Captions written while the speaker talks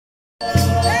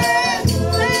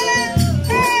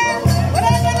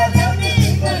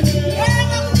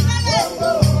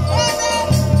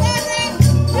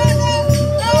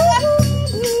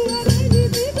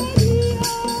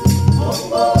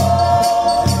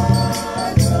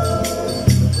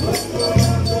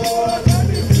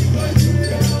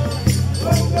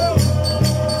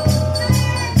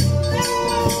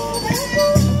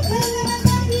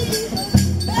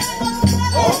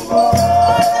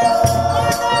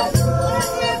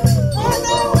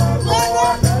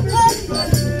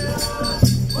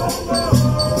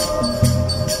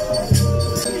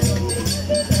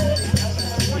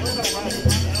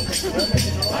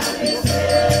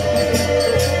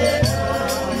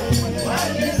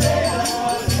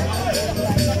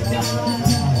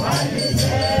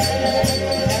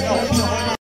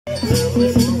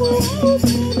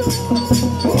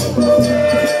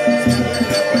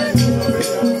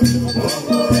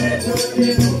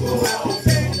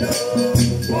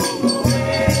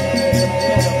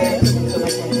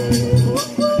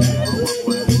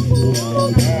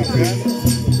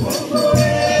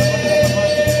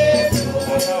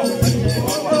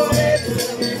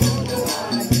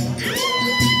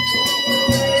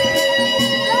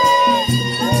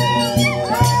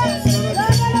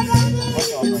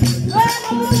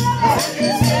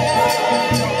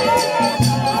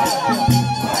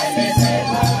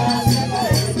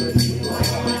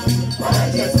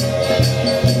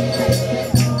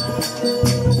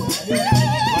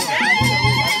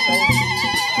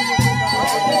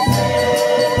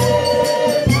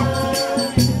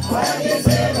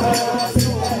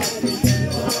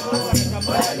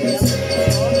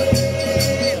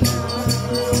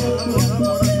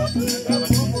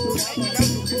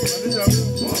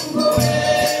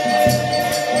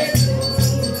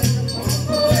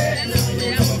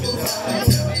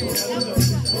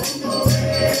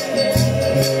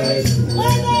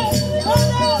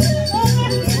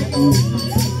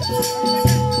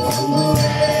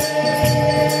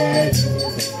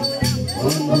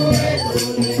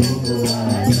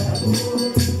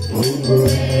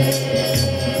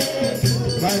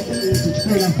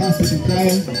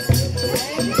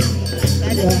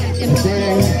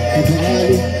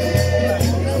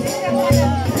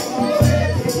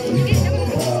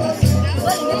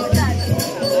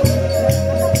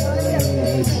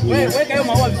Weka hiyo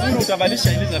maua vizuri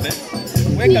utavalisha Elizabeth.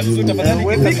 Weka vizuri tafadhali.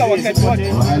 Weka wakati wake.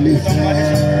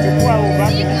 Chukua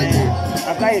ubaki.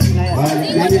 Akae tena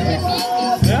yeye.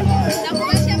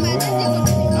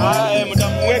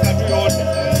 Mtamweka tu yote.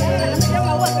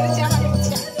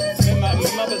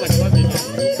 Mambo za kiwapi.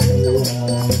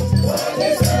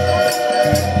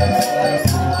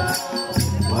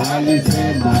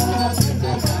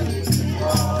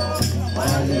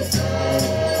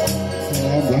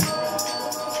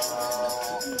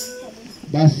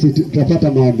 Basi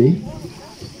tutapata maombi.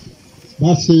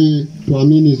 Basi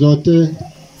tuamini zote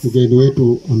mgeni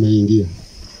wetu ameingia.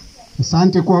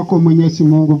 Asante kwako Mwenyezi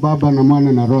Mungu Baba na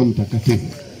Mwana na Roho Mtakatifu.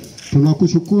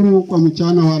 Tunakushukuru kwa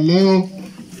mchana wa leo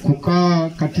kukaa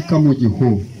katika mji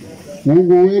huu.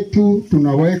 Mungu wetu,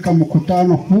 tunaweka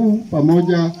mkutano huu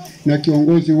pamoja na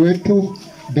kiongozi wetu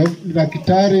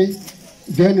Daktari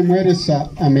John Mweresa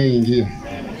ameingia.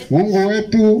 Mungu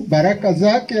wetu, baraka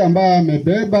zake ambaye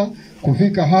amebeba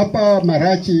kufika hapa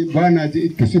Marachi, Bwana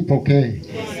tusipokee.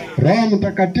 Roho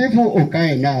Mtakatifu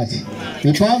ukae nasi.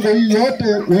 Mipango hii yote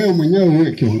wewe mwenyewe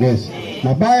uwe kiongozi.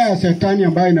 Mabaya ya shetani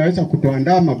ambayo inaweza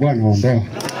kutuandama, Bwana ondoa.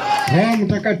 Roho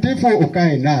Mtakatifu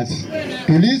ukae nasi.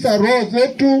 Tuliza roho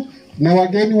zetu na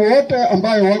wageni wote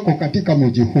ambao wako katika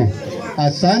mji huu.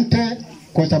 Asante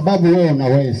kwa sababu wewe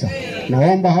unaweza.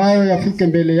 Naomba hayo yafike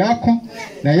mbele yako,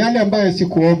 na yale ambayo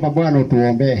sikuomba Bwana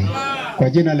utuombee. Kwa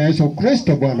jina la Yesu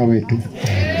Kristo Bwana wetu.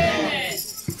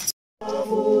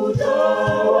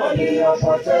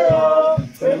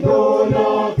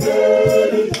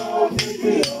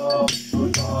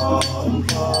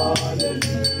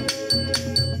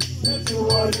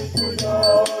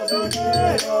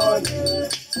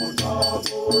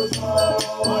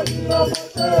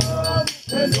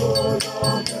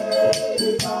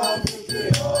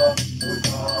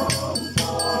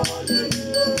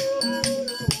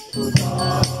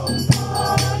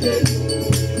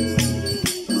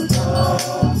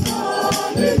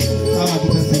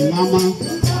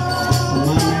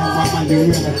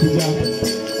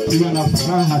 Tuwe na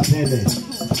furaha tele.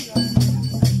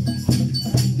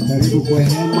 Karibu kwa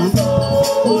hema.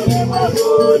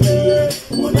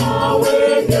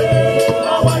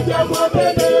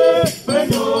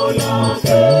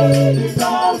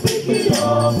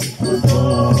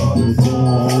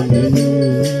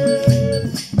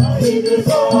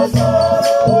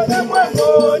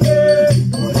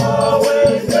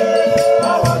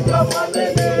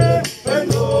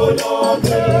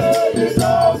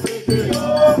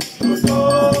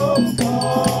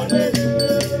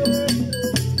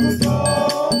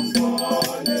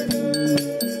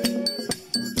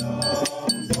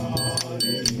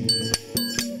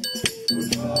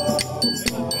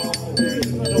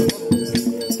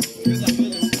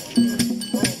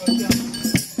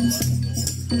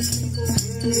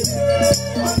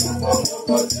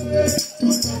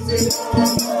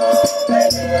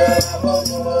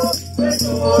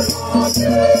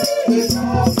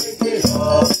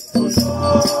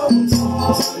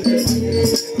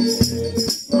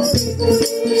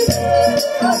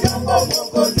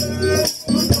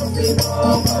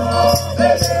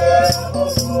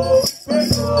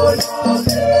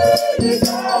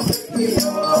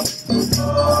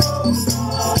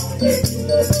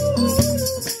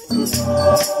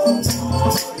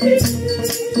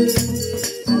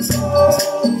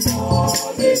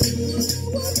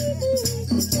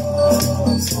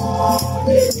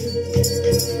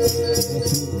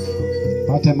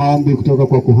 Pata maombi kutoka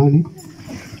kwa kuhani.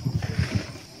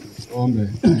 Ombe.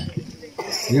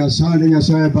 Nyasaye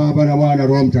Nyasaye Baba na Mwana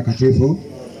Roho Mtakatifu.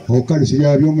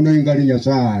 Ukanisikia vyo mno ingali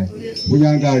Nyasaye.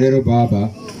 Kunyanga lero Baba.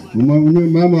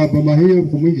 Mama baba hiyo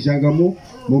kumwingishangamo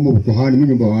mumu kuhani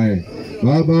mnyumba wae.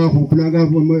 Baba kukulanga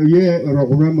ye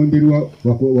rokuna mbiri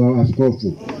wa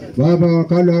askofu. Baba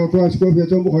kana kwa askofu ya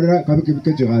tombo kolera kabiki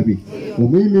bikete gabi.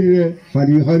 Umimire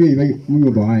fali habi ibai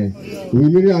mnyumba wae.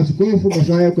 Umimire askofu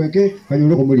basaya kweke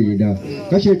kanyoro kumulinda.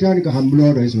 Kashetani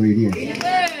kahambulora isoiria.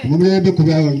 Umimire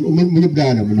kubya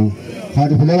umunyibdana muno.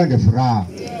 Hadi kulala de furaha.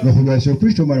 Na kwa Yesu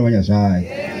Kristo mwana wa Nyasaye.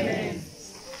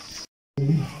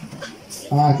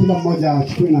 Kila mmoja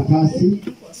achukue nafasi.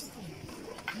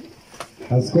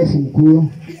 Askofu mkuu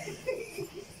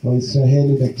wa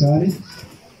Israeli daktari,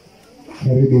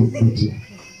 karibu Butula.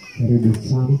 Karibu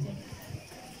sana.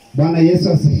 Bwana Yesu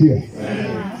asifiwe.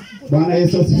 Bwana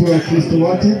Yesu asifiwe Kristo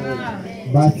wote.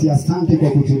 Basi asante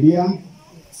kwa kutulia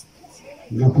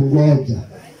na kungoja.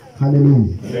 Haleluya.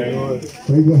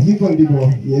 Kwa hivyo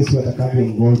ndivyo Yesu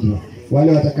atakavyongojwa.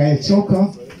 Wale watakayechoka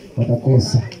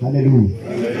watakosa. Haleluya.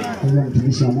 Kwa hivyo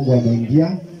mtumishi wa Mungu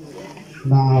ameingia.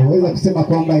 Na waweza kusema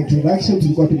kwamba introduction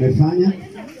tulikuwa tumefanya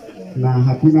na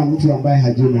hakuna mtu ambaye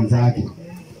hajui mwenzake.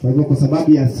 Kwa hivyo kwa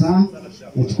sababu ya saa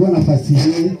nachukua nafasi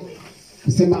hii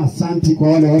kusema asante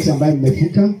kwa wale wote ambao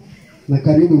mmefika, na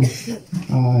karibu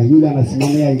yule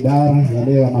anasimamia idara ya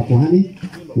leo ya makuhani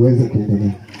uweze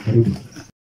kuendelea. Karibu.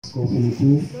 Askofu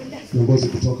mkuu, viongozi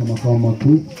kutoka makao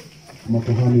makuu,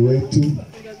 makuhani wetu,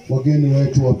 wageni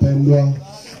wetu wapendwa,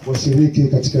 washiriki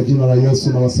katika jina la Yesu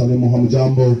na wasalimu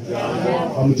hamjambo.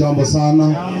 Hamjambo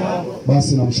sana.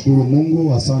 Basi namshukuru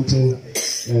Mungu, asante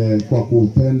kwa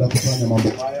kupenda kufanya mambo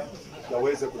haya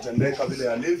yaweze kutendeka vile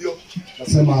yalivyo.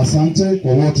 Nasema asante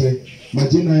kwa wote.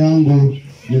 Majina yangu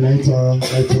ninaitwa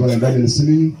Daniel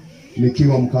Silinyu,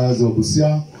 nikiwa mkazi wa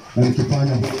Busia na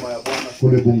nikifanya huduma ya Bwana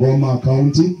kule Bungoma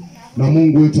County. Na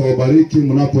Mungu wetu awabariki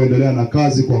mnapoendelea na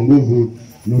kazi kwa nguvu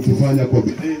na ukifanya kwa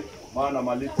bidii, maana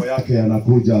malipo yake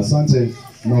yanakuja. Asante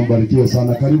na mbarikiwe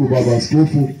sana. Karibu baba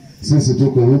askofu, sisi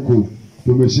tuko huku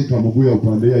tumeshika mguu ya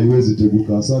upande haiwezi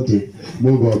teguka. Asante,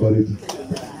 Mungu awabariki.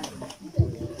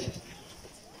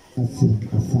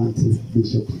 Asante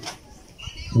Bishop.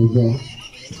 Kwa hivyo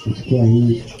nachukua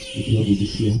hii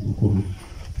nikiwarudishia mkono.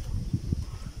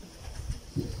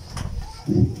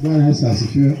 Bwana Yesu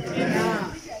asifiwe.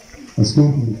 Askofu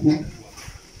mkuu,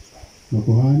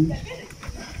 makuhani,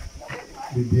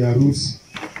 bibi harusi,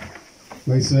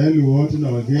 Waisraeli wote na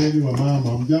wageni wa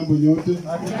mama, mjambo nyote?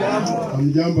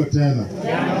 Mjambo tena.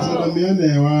 Salamiane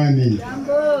hewani.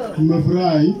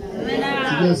 Mmefurahi?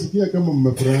 Sijasikia kama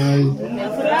mmefurahi.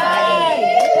 Mmefurahi.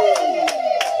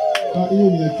 Hiyo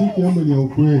ni hakika ama ni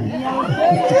ukweli?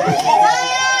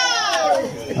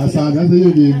 Asante, sasa hiyo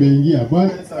ndio imeingia.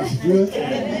 Bwana asifiwe.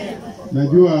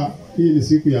 Najua hii ni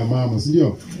siku ya mama, si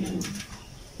ndio?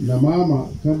 Na mama,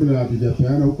 kabla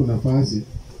hatujapeana huko nafasi,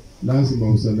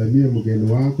 lazima usalimie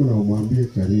mgeni wako na umwambie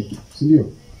karibu, si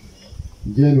ndio?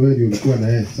 Mgeni wewe ulikuwa na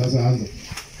yeye, sasa anza.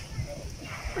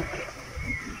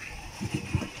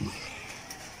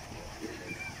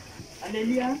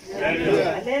 Haleluya.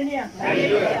 Haleluya.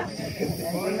 Haleluya.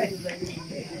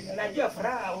 Unajua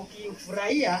furaha,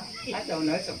 ukifurahia hata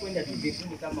unaweza kwenda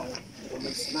tujifuni kama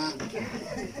umesimama.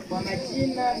 Kwa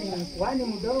majina ni kuhani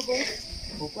mdogo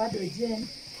Okwado Jen,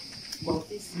 kwa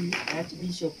ofisi ya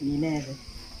Archbishop Nineve.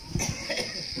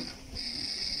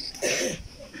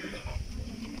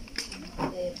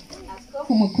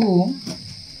 Askofu mkuu,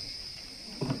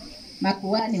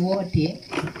 makuhani wote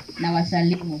na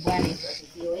wasalimu. Bwana Yesu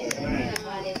asifiwe.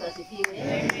 Bwana Yesu asifiwe.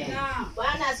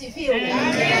 Bwana asifiwe.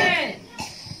 Amen.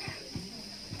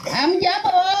 Hamjambo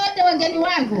wote wageni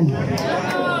wangu.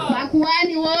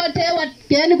 Makuhani wote,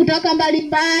 wageni kutoka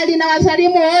mbalimbali na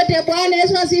wasalimu wote. Bwana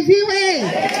Yesu asifiwe.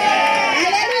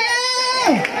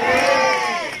 Haleluya.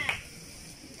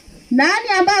 Nani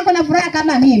ambaye kuna furaha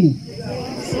kama mimi?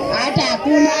 Hata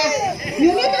hakuna. Ni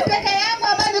mimi peke yangu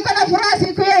ambaye niko na furaha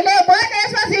siku ya leo. Bwana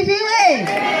Yesu asifiwe.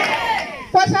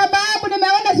 Kwa sababu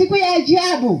nimeona siku ya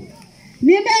ajabu.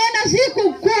 Nimeona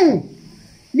siku kuu.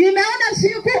 Nimeona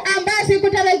siku ambayo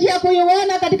sikutarajia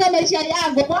kuiona katika maisha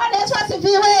yangu. Bwana Yesu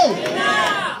asifiwe.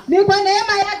 Ni kwa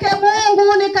neema yake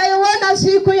Mungu nikaiona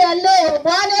siku ya leo.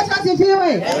 Bwana Yesu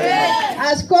asifiwe.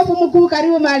 Askofu mkuu,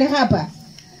 karibu mahali hapa.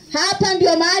 Hapa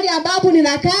ndio mahali ambapo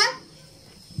ninakaa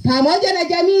pamoja na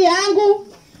jamii yangu,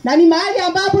 na ni mahali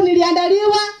ambapo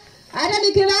niliandaliwa. Hata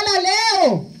nikilala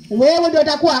leo wewe ndio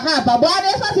utakuwa hapa. Bwana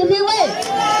Yesu asifiwe.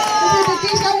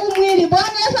 Kufikisha huu mwili. Bwana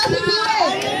Yesu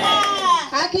asifiwe.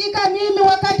 Hakika mimi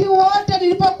wakati wote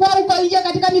nilipokuwa huko nje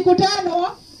katika mikutano,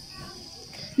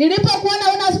 nilipokuwa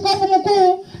naona askofu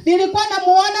mkuu, nilikuwa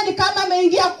namuona ni kama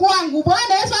ameingia kwangu.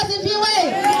 Bwana Yesu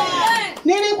asifiwe.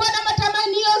 Nilikuwa na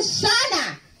matamanio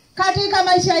sana katika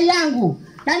maisha yangu,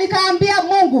 na nikaambia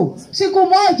Mungu siku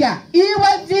moja iwe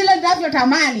vile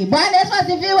ninavyotamani. Bwana Yesu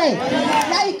asifiwe.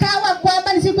 Na ikawa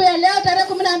kwamba ni siku ya leo tarehe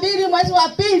 12 mwezi wa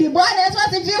pili. Bwana Yesu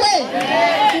asifiwe.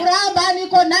 Furaha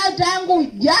niko nayo tangu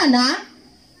jana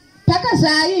mpaka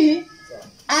saa hii.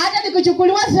 Hata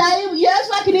nikuchukuliwa saa hii,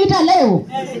 Yesu akiniita leo,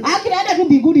 akinaenda tu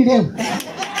mbinguni leo.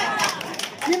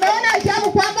 Nimeona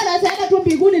ajabu kwamba naenda tu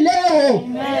mbinguni leo.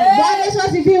 Bwana Yesu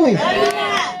asifiwe.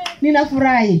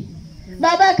 Ninafurahi.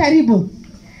 Baba karibu.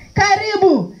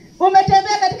 Karibu.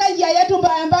 Umetembea katika njia yetu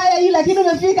mbaya hii, lakini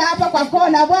umefika hapa kwa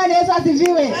kona. Bwana Yesu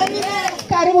asifiwe.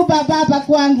 Karibu baba hapa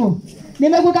kwangu.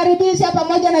 Nimekukaribisha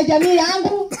pamoja na jamii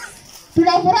yangu.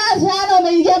 Tunafuraha sana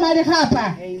umeingia mahali hapa.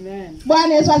 Amen.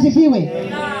 Bwana Yesu asifiwe.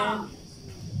 Amen.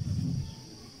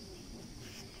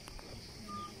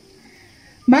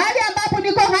 Mahali ambapo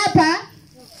niko hapa,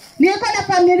 niko na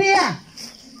familia.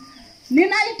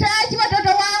 Ninahitaji watoto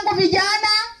wangu vijana,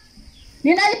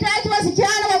 ninahitaji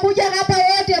wasichana wakuja hapa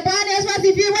wote. Bwana Yesu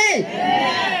asifiwe.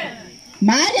 Amen.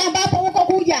 Mahali ambapo uko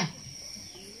kuja,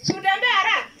 Sudambea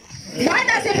haraka.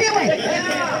 Bwana asifiwe.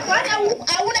 Bwana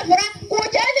hauna furaha,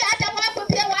 kujeni hata wako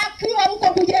pia wakiwa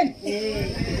huko kujeni.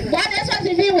 Bwana Yesu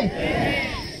asifiwe.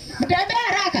 Mtembea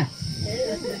haraka.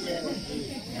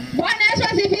 Bwana Yesu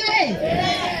asifiwe.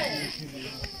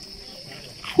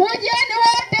 Kujeni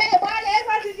wote. Bwana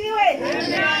Yesu asifiwe.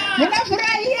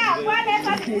 Ninafurahia. Bwana Yesu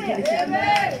asifiwe.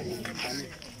 Amen.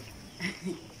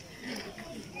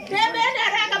 Tembeni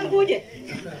haraka mkuje.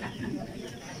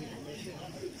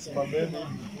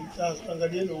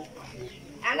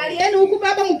 Angalieni huku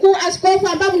baba mkuu askofu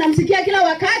ambaye mnamsikia kila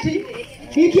wakati.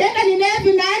 Nikienda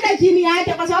Ninevi naenda chini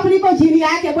yake kwa sababu niko chini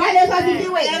yake. Bwana Yesu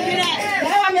asifiwe.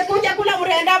 Leo amekuja kula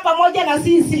mrenda pamoja na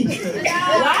sisi.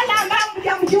 Wala ambao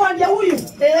mjamjua ndio huyu.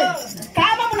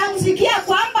 Kama mnamsikia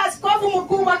kwamba askofu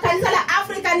mkuu wa kanisa la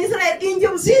African Israel inji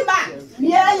mzima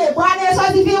ni yeye. Bwana Yesu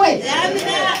asifiwe.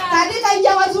 Katika nchi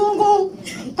ya wazungu,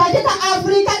 katika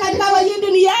Afrika, katika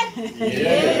Wahindi ni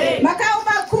yeye. Makao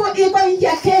makuu iko nchi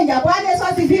ya Kenya. Bwana Yesu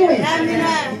asifiwe.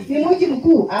 Amina. Ni mji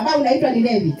mkuu ambao unaitwa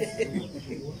Ninevi.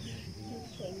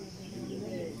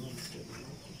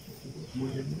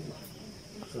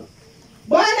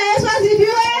 Bwana Yesu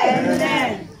asifiwe.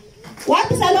 Amen.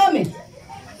 Wapi Salome?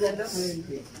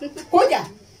 Kuja.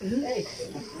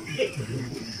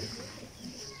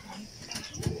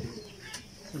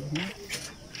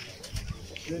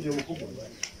 Ndio mkubwa.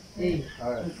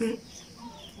 Haya.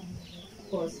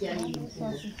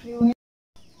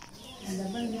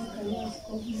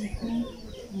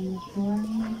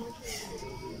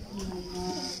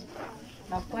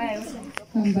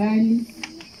 Mbali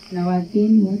na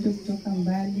wageni wote kutoka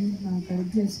mbali na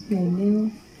wakaribia siku ya leo.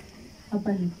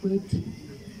 Hapa ni kwetu.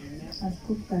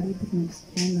 Askofu karibu,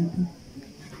 tunakusikiana tu.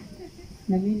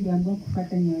 Na mimi ndio ambao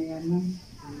kufuata nyayo ya mama.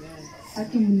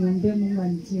 Haki mniombee Mungu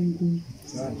anitie nguvu.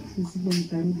 Nisije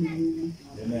nikarudi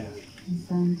nyuma.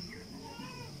 Asante.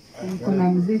 Niko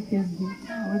na mzee Kesdi.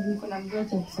 Niko na mzee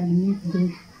cha kusalimia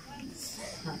kidogo.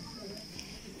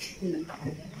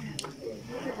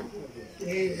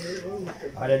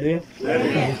 Haleluya.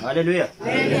 Haleluya.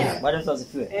 Bwana Yesu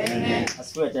asifiwe.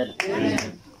 Asifiwe tena.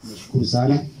 Nashukuru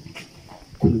sana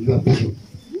kunijua Bishop.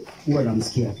 Huwa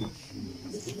namsikia tu.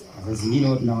 Sasa zingine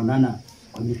wao tunaonana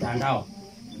kwa mitandao.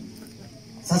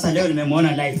 Sasa leo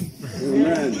nimemwona live.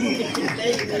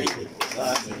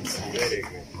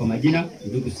 Kwa majina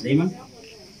ndugu Suleiman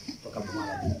kutoka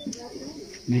Butula.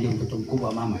 Mimi ni mtoto mkubwa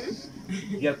wa mama.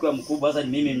 Pia kwa mkubwa sasa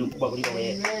ni mimi ni mkubwa kuliko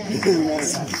yeye.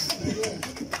 Sasa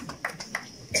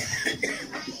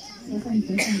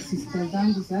nitaita sister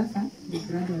zangu sasa,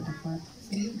 brother watafuata.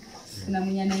 Kuna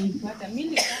mwenye ananifuata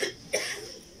mimi.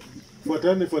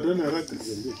 Fuatane haraka.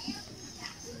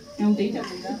 Na utaita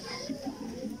bunda.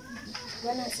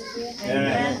 Bwana asifiwe.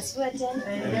 Asifiwe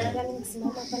tena. Nami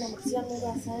nikisimama hapa na mkia Mungu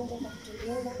asante kwa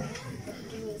kutulinda, kwa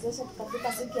kutuwezesha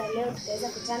tukafika siku ya leo tukaweza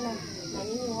kutana na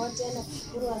nyinyi wote, na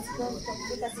kushukuru askofu kwa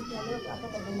kufika siku ya leo hapa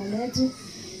kwa boma letu.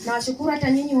 Na washukuru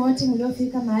hata nyinyi wote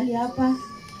mliofika mahali hapa.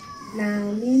 Na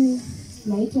mimi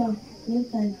naitwa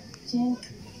Milton Chen.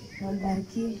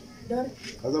 Wabarikiwe.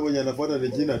 Sasa mwenye anafuata ni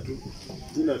jina tu.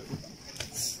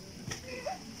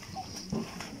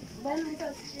 Bwana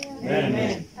asifiwe.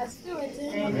 Amen. Asifiwe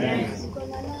tena. Amen. Uko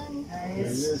na nani?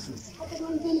 Yesu. Hata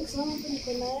mimi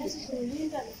niko na Yesu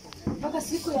kunilinda mpaka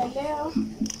siku ya leo.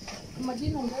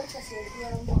 Majina ndio tutasaidia.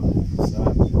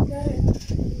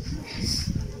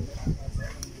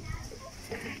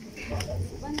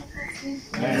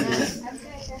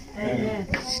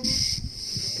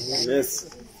 Yes.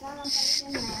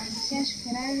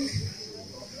 Shukrani.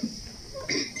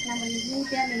 Na Mwenyezi Mungu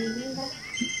pia amenilinda.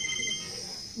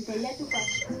 Nitaendelea tu kwa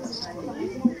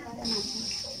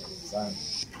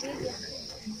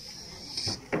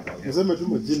Nasema tu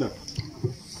majina.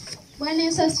 Bwana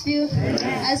Yesu asifiwe.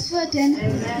 Asifiwe tena.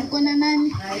 Uko na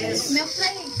nani?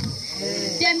 Nimefurahi.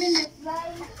 Pia mimi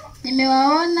nimefurahi.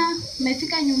 Nimewaona,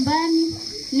 nimefika nyumbani.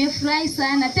 Nimefurahi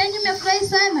sana. Pia nimefurahi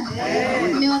sana.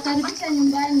 Nimewakaribisha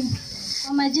nyumbani.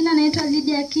 Kwa majina naitwa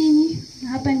Lydia Kinyi na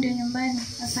hapa ndio nyumbani.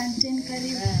 Asanteni,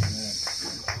 karibu.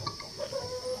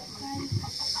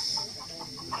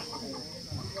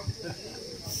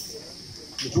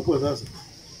 Mkubwa sasa.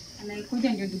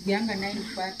 Anaikuja ndio ndugu yangu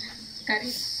anayenifuata.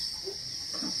 Karibu.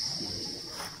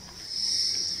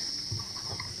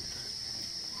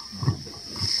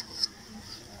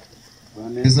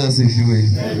 Yesu asifiwe.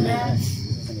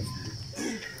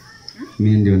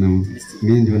 Mimi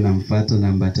ndio namfuata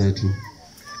namba 3.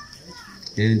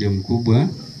 Yeye ndio mkubwa.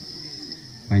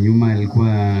 Kwa nyuma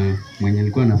mwenye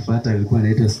alikuwa anafuata alikuwa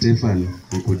anaitwa Stefan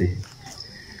Ukude.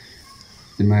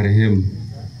 Ni marehemu.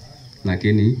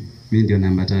 Lakini mimi ndio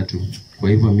namba 3. Kwa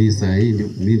hivyo mimi saa hii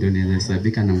mimi ndio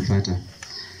ninahesabika namfuata.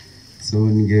 So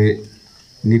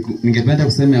ningependa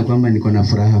kusema ya kwamba niko na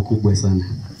furaha kubwa sana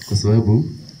kwa sababu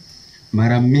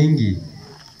mara mingi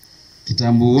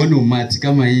kitambo uone umati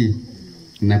kama hii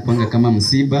inakuanga kama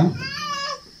msiba,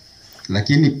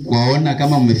 lakini kwaona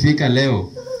kama mmefika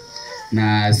leo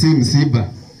na si msiba,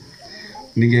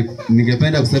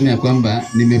 ningependa kusema ya kwamba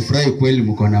nimefurahi kweli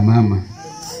mko na mama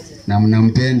na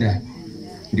mnampenda,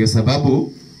 ndio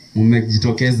sababu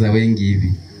mmejitokeza wengi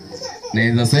hivi.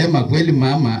 Naweza sema kweli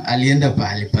mama alienda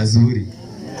pale pazuri.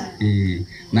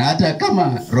 Na hata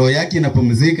kama roho yake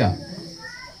inapumzika,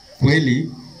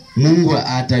 kweli Mungu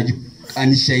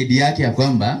anishahidi yake ya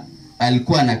kwamba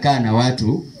alikuwa anakaa na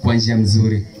watu kwa njia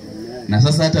mzuri. Na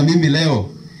sasa hata mimi leo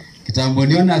kitambo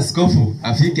niona askofu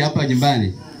afike hapa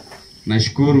nyumbani,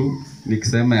 nashukuru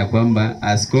nikisema ya kwamba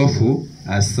askofu,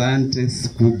 asante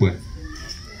kubwa.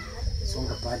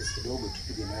 Songa pale kidogo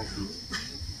tupige naye.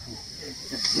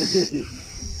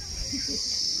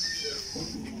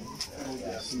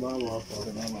 Simama hapa.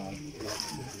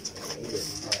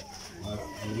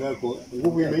 Ngako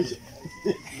nguvu imeisha.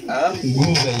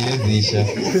 Nguvu haiwezi.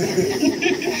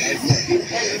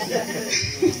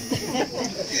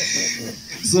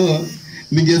 So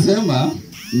ningesema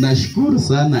nashukuru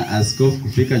sana askofu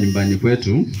kufika nyumbani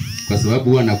kwetu, kwa sababu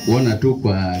huwa nakuona tu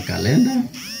kwa kalenda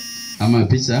ama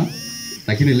picha,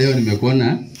 lakini leo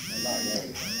nimekuona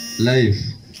live.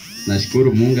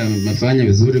 Nashukuru Mungu amefanya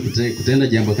vizuri kutenda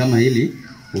jambo kama hili,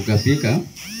 ukafika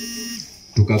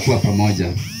tukakuwa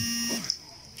pamoja.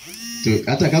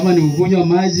 Hata kama ni kunywa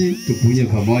maji tukunywe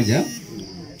pamoja.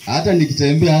 Hata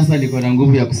nikitembea hasa niko na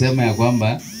nguvu ya kusema ya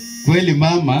kwamba kweli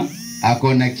mama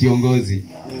ako na kiongozi.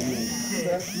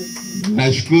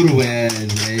 Nashukuru wewe.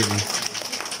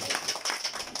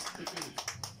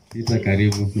 Pita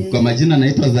karibu. Kwa majina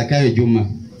naitwa Zakayo Juma.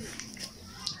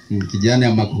 Kijana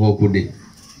ya Makokude.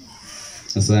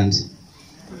 Asante.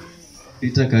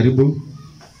 Pita karibu.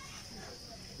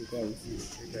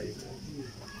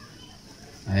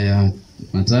 Haya,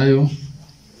 Matayo.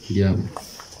 Ndio.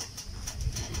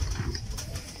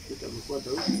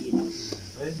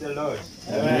 Praise the Lord.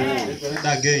 Amen.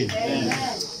 Again.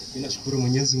 Ninashukuru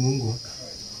Mwenyezi Mungu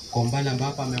kwa umbali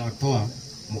ambapo amewatoa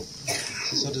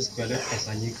sisi sote siku ya leo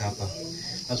tukasanyika hapa.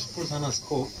 Nashukuru sana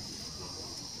askofu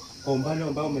kwa umbali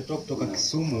ambao umetoka kutoka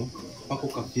Kisumu mpaka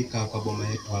ukafika kwa boma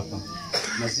yetu hapa.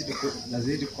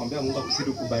 Nazidi kuombea Mungu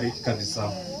akuzidi kubariki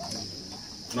kabisa.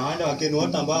 Na wale wageni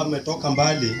wote ambao wametoka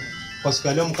mbali kwa siku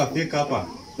ya leo mkafika hapa,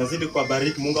 nazidi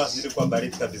kuwabariki, Mungu azidi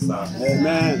kuwabariki kabisa.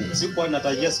 Amen. Sikuwa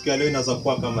natarajia siku ya leo inaweza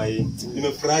kuwa kama hii.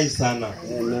 Nimefurahi sana.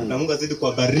 Amen. Na Mungu azidi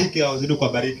kuwabariki, azidi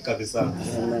kuwabariki kabisa.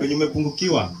 Kwenye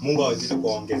umepungukiwa, Mungu azidi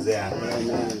kuwaongezea.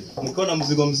 Amen. Mkiwa na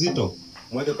mzigo mzito,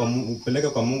 mpeleke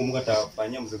kwa Mungu, Mungu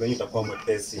atafanyia mzigo wenu utakuwa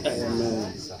mwepesi. Amen.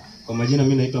 Kwa majina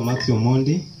mimi naitwa Maxio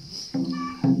Mondi,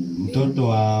 mtoto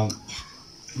wa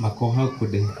Makoha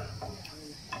Kude.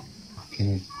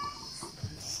 Okay.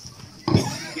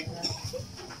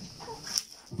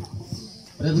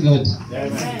 Praise God.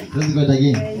 Praise God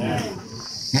again.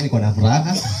 Mimi niko na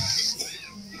furaha.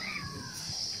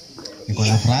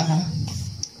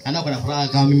 Ana kuna furaha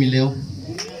kama mimi leo.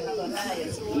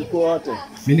 Uko wote.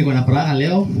 Mimi niko na furaha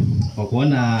leo kwa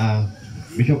kuona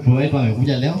Bishop wetu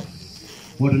amekuja leo.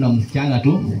 Wote tunamsikianga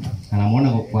tu,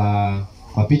 anamuona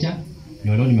kwa picha,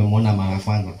 ndio leo nimemwona mara ya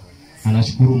kwanza.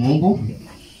 Anashukuru Mungu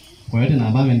kwa yote na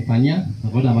ambayo amenifanyia na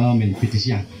kwa yote ambayo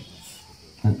amenipitishia.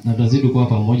 Na tutazidi kuwa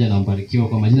pamoja na mbarikiwa.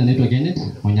 Kwa majina naitwa Kenneth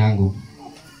Onyango.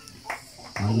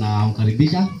 Na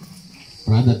mkaribisha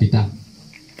brother Peter.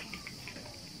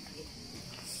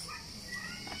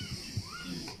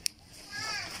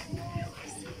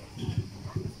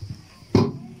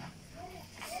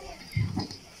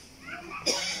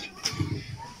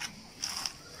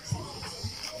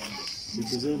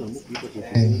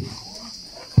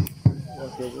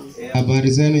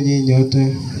 Habari zenu nyinyi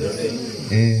nyote.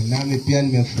 Nami pia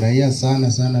nimefurahia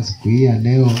sana siku hii ya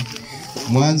leo.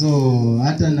 Mwanzo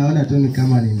hata naona tu ni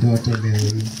kama ni ndoto leo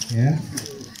hii.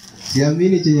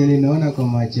 Siamini chenye ninaona kwa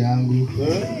macho yangu.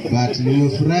 But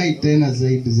nimefurahi tena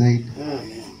zaidi.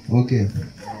 Okay.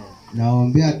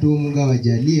 Naombea tu Mungu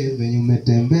awajalie venye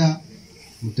umetembea,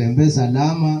 mtembee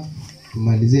salama,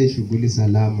 tumalizie shughuli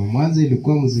salama. Mwanzo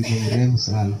ilikuwa mzigo mrefu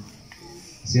sana.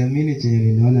 Siamini chenye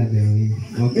ninaona leo hii.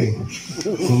 Okay.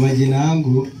 Kwa majina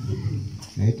yangu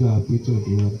naitwa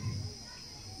Butula.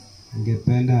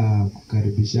 Ningependa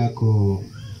kukaribishako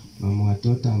mama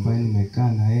watoto ambaye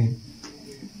nimekaa na yeye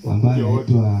ambaye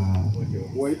anaitwa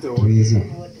Teresa.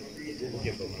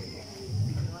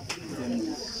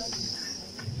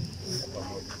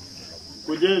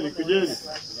 Kujeni.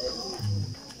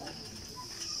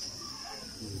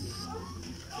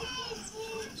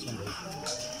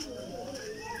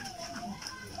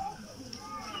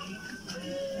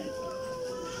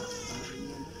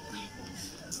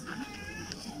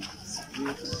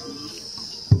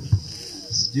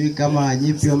 Sijui kama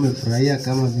nyipi wamefurahia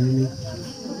kama mimi.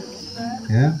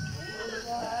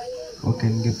 Okay,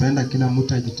 ningependa kila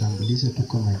mtu ajitambulishe tu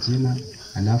kwa majina,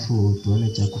 alafu tuone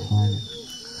cha kufanya.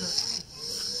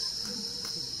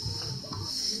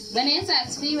 Bwana Yesu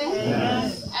asifiwe.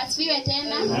 Asifiwe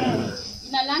tena.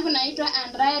 Jina langu naitwa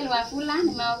Andrael Wafula,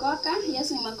 nimeokoka.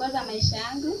 Yesu mwokoza maisha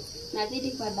yangu,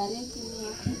 nazidi kwa bariki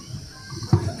yake.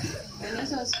 Bwana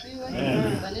Yesu asifiwe.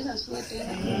 Bwana Yesu asifiwe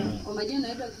tena. Kwa majina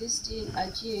naitwa Christine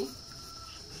Achie.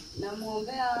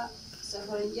 Namuombea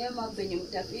safari njema penye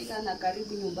mtafika na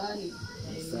karibu nyumbani.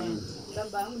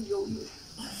 Baba yangu ndio huyu.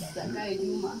 Sakae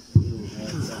nyuma.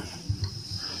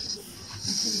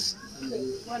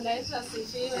 Bwana Yesu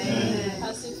asifiwe.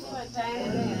 Asifiwe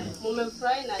tena.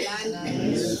 Mumefurahi na nani?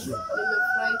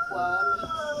 Nimefurahi kuwaona.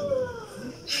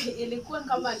 Ilikuwa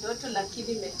kama ndoto lakini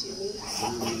imetimia.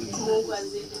 Mungu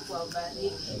azidi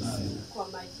kuwabariki. Kwa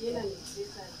majina ni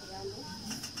Teresa Diano.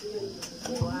 Hiyo ni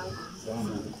mke wangu.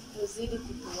 Mzidi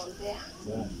kutuombea.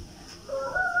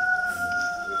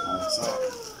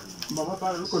 Mama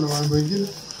pale uko na mambo mengine?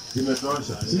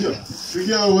 Imetosha. Sio?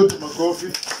 Pigia wote makofi.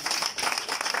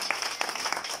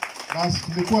 Basi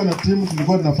tulikuwa na timu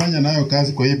tulikuwa tunafanya nayo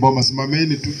kazi kwa hii boma.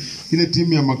 Simameni tu ile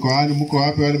timu ya makohani, mko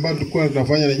wapi wale ambao tulikuwa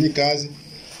tunafanya na nyinyi kazi?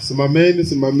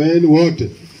 Simameni wote.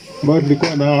 Ambao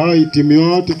tulikuwa na hii timu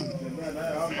yote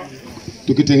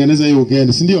tukitengeneza hii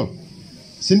ugeni, si ndio?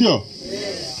 Si ndio?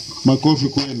 Makofi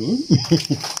kwenu.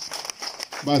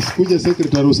 Basi kuja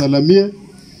secretary usalamie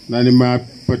na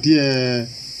nimepatie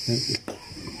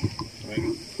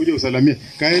kuja usalamie.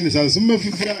 Kaeni sasa,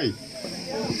 mmefurahi.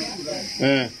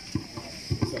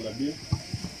 Salamia.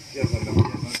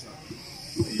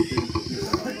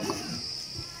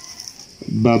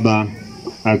 Baba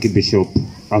Archbishop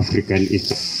African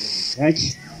East Church,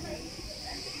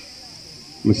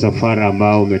 msafara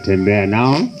ambao umetembea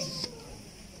nao,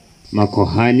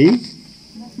 makohani,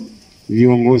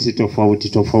 viongozi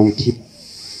tofauti,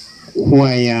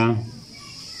 kwaya,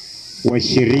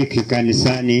 washiriki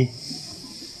kanisani,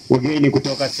 wageni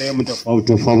kutoka sehemu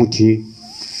tofauti.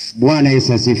 Bwana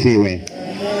Yesu asifiwe.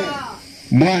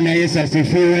 Bwana Yesu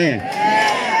asifiwe.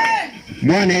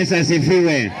 Bwana Yesu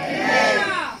asifiwe.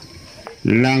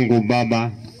 Langu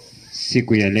Baba,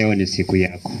 siku ya leo ni siku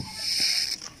yako.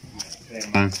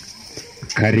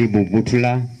 Karibu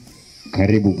Butula,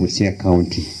 karibu Busia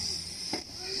County.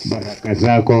 Baraka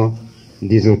zako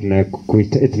ndizo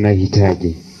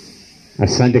tunahitaji.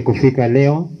 Asante kufika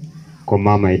leo kwa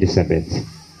Mama Elizabeth.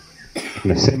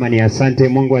 Tunasema ni asante.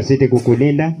 Mungu asidi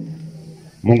kukulinda,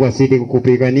 Mungu asidi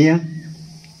kukupigania,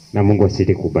 na Mungu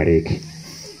asidi kubariki.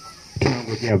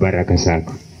 Tunangojea baraka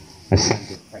zako.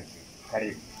 Asante.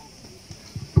 Karibu.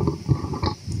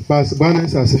 Basi Bwana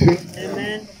Yesu asifiwe.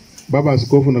 Amen. Baba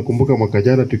Askofu, nakumbuka mwaka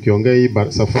jana tukiongea hii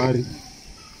safari,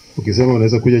 ukisema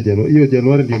unaweza kuja Januari. Hiyo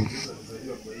Januari ndio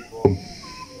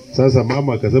sasa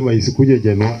mama akasema isikuje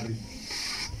Januari.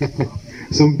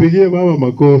 Simpigie mama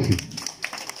makofi.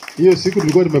 Hiyo siku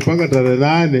tulikuwa tumepanga tarehe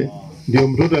 8 ndio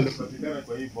mtoto alipatikana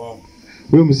kwa hii bomu.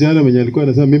 Huyo msichana mwenye alikuwa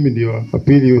anasema mimi ndio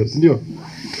apili huyo, si ndio?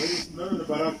 Tunaona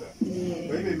baraka.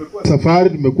 safari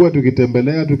tumekuwa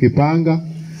tukitembelea, tukipanga,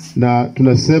 na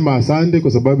tunasema asante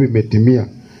kwa sababu imetimia.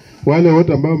 Wale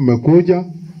wote ambao mmekuja,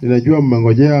 ninajua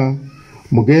mmengojea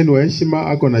mgeni wa heshima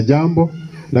ako na jambo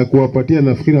la kuwapatia,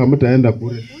 nafikiri hamtaenda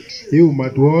bure. Hii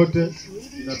umati wote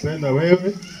inapenda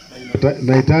wewe,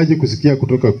 nahitaji kusikia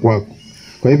kutoka kwako.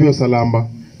 Kwa hivyo Salamba,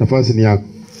 nafasi ni yako.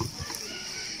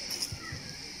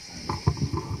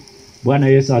 Bwana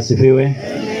Yesu asifiwe.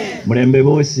 Mlembe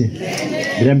bosi.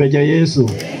 Mlembe ja Yesu.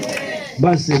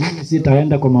 Basi mimi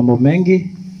sitaenda kwa mambo mengi.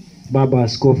 Baba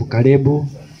Askofu, karibu.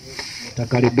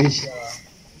 Takaribisha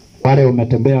wale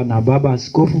umetembea na Baba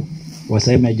Askofu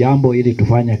waseme jambo ili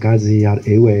tufanye kazi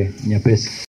iwe nyepesi.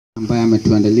 Ambaye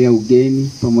ametuandalia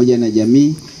ugeni pamoja na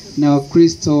jamii na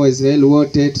Wakristo wa Israeli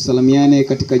wote, tusalimiane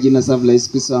katika jina safi la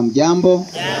Yesu Kristo. Mjambo.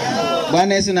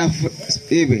 Bwana Yesu na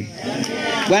asifiwe.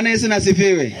 Bwana Yesu na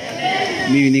asifiwe.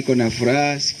 Mimi niko na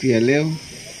furaha siku ya leo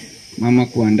mama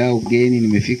kuandaa ugeni.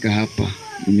 Nimefika hapa,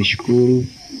 nimeshukuru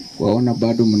kuwaona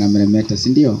bado mnameremeta, si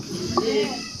ndio?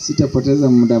 Sitapoteza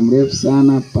muda mrefu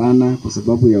sana pana kwa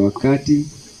sababu ya wakati.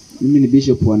 Mimi ni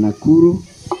Bishop wa Nakuru,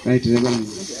 Right Reverend,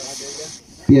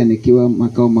 pia nikiwa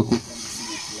makao makuu.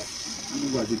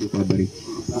 Mungu azidi kuwabariki.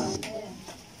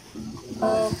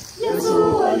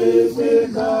 Yesu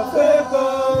alifika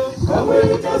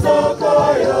kamwita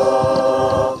Zakayo,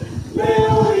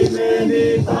 leo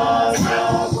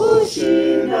imenipasa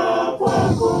kushinda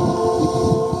kwako.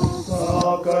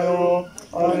 Zakayo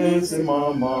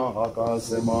alisimama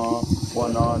akasema,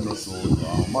 Bwana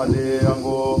nusuya mali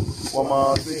yangu kwa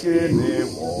masikini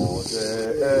wote.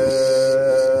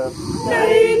 Na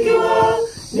ikiwa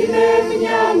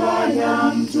nimemnyang'anya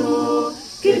mtu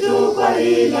kitu kwa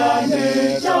hila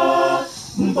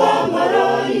nitampa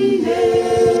mara 4.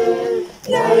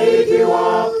 Na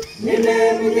ikiwa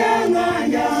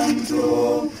nimemnyang'anya mtu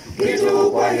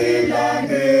kitu kwa hila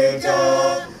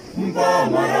nitampa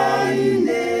mara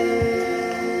 4.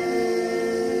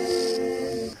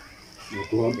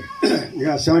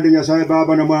 Ya asante Nyasaye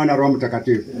Baba na Mwana na Roho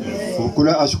Mtakatifu.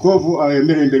 Kula askofu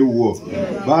awemere mbere uwo.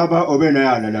 Baba obena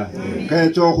yalala.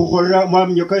 Kaito kukolera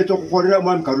mwami nyokaito kukolera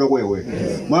mwami kalo wewe.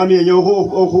 Mwami yenye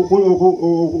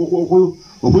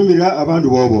okumira abantu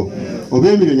bobo.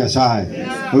 Obemire Nyasaye.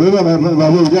 Obeba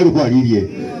babo byali kwa liliye.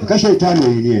 Kashaitani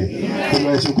yiniye.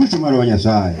 Kwa Yesu Kristo mwana wa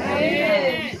Nyasaye.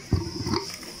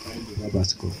 Baba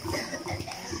askofu.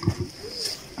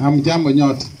 Hamjambo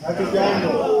nyote.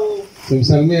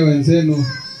 Tumsalimie wenzenu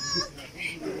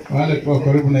wale kwa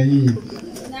karibu na nyinyi.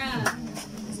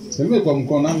 Salimie kwa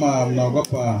mkono ama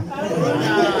mnaogopa?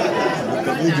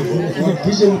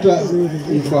 Kisha mtu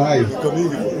yuko hai.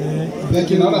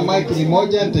 Lakini naona mic ni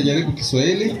moja, nitajaribu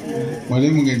Kiswahili.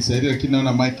 Mwalimu angenisaidia lakini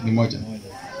naona mic ni moja.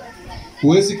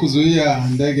 Huwezi kuzuia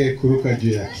ndege kuruka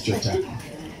juu ya kichwa chako.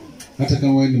 Hata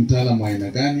kama wewe ni mtaalamu wa aina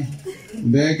gani,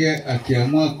 ndege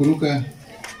akiamua kuruka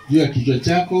juu ya kichwa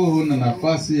chako, huna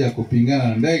nafasi ya kupingana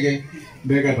na ndege.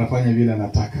 Ndege atafanya vile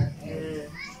anataka.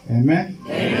 Amen.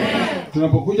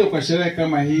 Tunapokuja kwa sherehe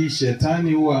kama hii,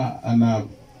 shetani huwa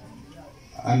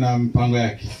ana mpango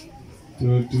yake.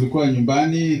 Tulikuwa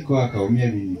nyumbani kwa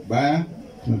akaumia vibaya,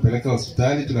 tumepeleka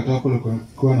hospitali, tukatoka kule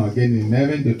kwa na wageni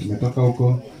Neve, ndio tumetoka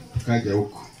huko tukaja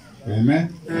huko. Amen.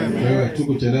 Kwa hiyo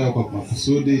tukuchelewa kwa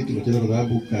makusudi, tumechelewa kwa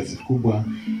sababu kazi kubwa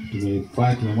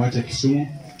tumefanya, tumemwacha Kisumu.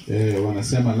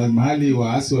 Wanasema lazima hali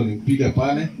waasi walimpiga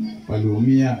pale,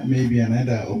 waliumia, maybe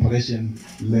anaenda operation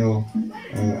leo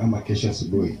ama kesho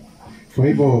asubuhi. Kwa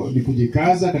hivyo ni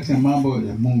kujikaza katika mambo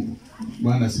ya Mungu.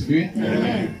 Bwana asifiwe.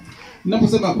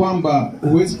 Ninaposema kwamba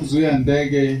huwezi kuzuia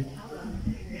ndege,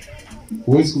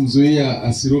 huwezi kumzuia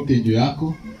asiruke juu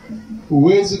yako,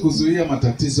 huwezi kuzuia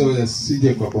matatizo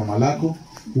yasije kwa boma lako,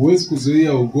 huwezi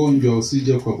kuzuia ugonjwa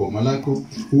usije kwa boma lako,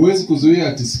 huwezi kuzuia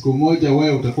ati siku moja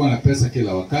wewe utakuwa na pesa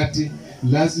kila wakati.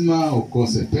 Lazima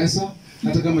ukose pesa,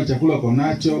 hata kama chakula uko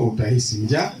nacho utahisi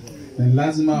njaa, na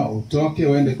lazima utoke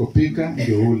uende kupika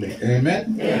ndio ule. Amen.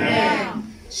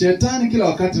 Shetani kila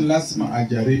wakati lazima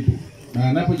ajaribu, na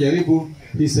anapojaribu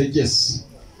he suggests.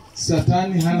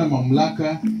 Satani hana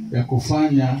mamlaka ya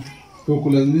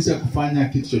kukulazimisha kufanya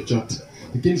kitu chochote,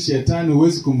 lakini shetani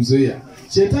huwezi kumzuia.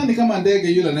 Shetani kama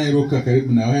ndege yule anayeruka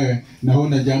karibu na wewe na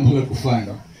huna jambo la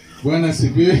kufanya. Bwana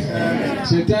asifiwe.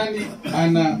 Shetani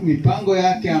ana mipango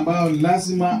yake ambayo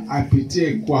lazima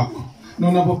apitie kwako. Na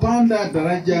unapopanda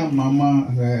daraja, mama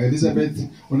Elizabeth,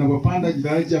 unapopanda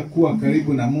daraja kuwa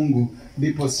karibu na Mungu,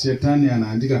 ndipo shetani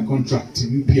anaandika contract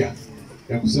mpya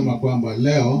ya kusema kwamba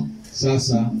leo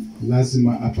sasa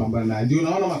lazima apambana. Ndio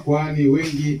unaona makuhani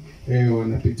wengi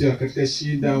wanapitia katika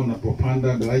shida.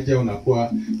 Unapopanda daraja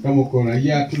unakuwa kama uko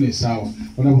raia tu ni sawa.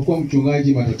 Unapokuwa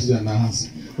mchungaji matatizo yanaanza.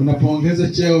 Unapoongeza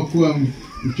cheo kuwa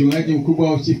mchungaji mkubwa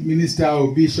au chief minister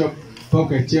au bishop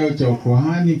toka cheo cha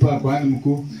ukuhani mpaka kuhani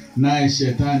mkuu, naye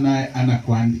shetani naye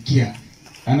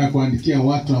anakuandikia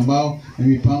watu ambao na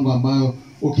mipango ambayo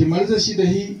ukimaliza shida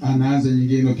hii anaanza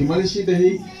nyingine, ukimaliza shida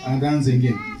hii anaanza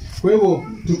nyingine. Kwa hivyo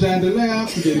tutaendelea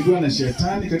kujaribiwa na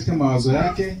shetani katika mawazo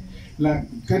yake.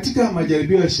 Katika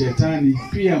majaribio ya shetani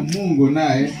pia Mungu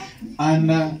naye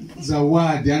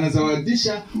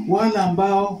anazawadisha wale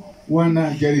ambao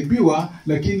wanajaribiwa,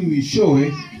 lakini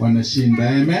mwishowe wanashinda.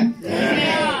 Amen.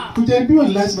 Kujaribiwa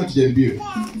lazima tujaribiwe,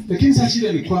 lakini sasa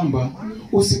shida ni kwamba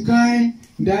usikae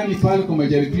ndani pale kwa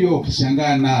majaribio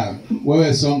ukishangaa nayo.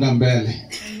 Wewe songa mbele,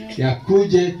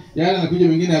 yakuje yale anakuja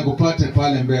mengine yakupate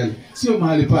pale mbele, sio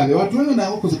mahali pale. Watu wengi na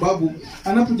kwa sababu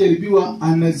anapojaribiwa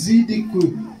anazidi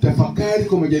kutafakari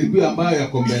kwa majaribio ambayo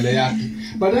yako mbele yake,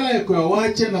 badala ya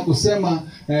kuacha na kusema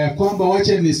kwamba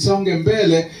wacha nisonge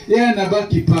mbele, yeye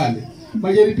anabaki pale.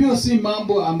 Majaribio si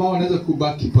mambo ambayo anaweza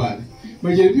kubaki pale.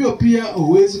 Majaribio pia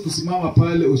huwezi kusimama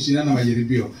pale ushindane na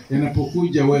majaribio.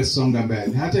 Yanapokuja wewe songa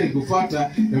mbele. Hata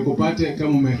ikufuata yakupate kama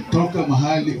umetoka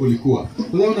mahali ulikuwa. Kwa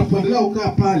sababu unapoendelea ukaa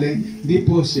pale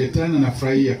ndipo shetani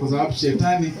anafurahia, kwa sababu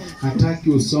shetani hataki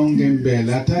usonge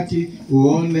mbele. Hataki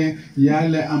uone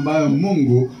yale ambayo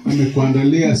Mungu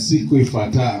amekuandalia siku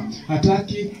ifuatayo.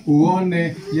 Hataki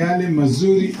uone yale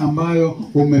mazuri ambayo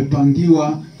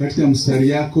umepangiwa katika mstari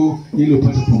yako ili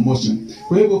upate promotion.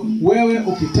 Kwa hivyo wewe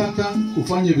ukitaka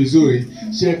kufanya vizuri,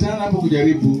 shetani hapo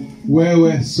kujaribu,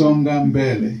 wewe songa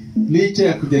mbele. Licha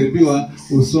ya kujaribiwa,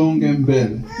 usonge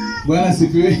mbele. Bwana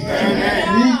sifiwe.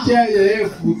 Licha ya yeye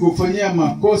kufanyia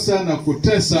makosa na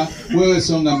kutesa, wewe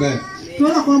songa mbele.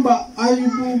 Tunaona kwamba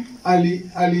Ayubu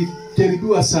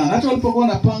alijaribiwa sana. Hata walipokuwa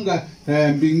wanapanga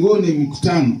mbinguni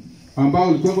mkutano ambao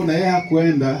ulikuwa na yeye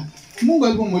hakuenda, Mungu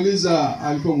alipomuuliza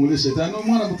shetani,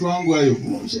 mwana mtu wangu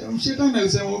Ayubu, shetani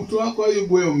alisema mtu wako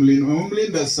Ayubu wewe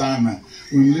umemlinda sana.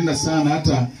 Umemlinda sana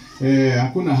hata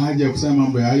hakuna haja ya kusema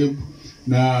mambo ya Ayubu.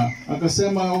 Na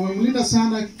akasema umemlinda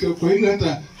sana, kwa hivyo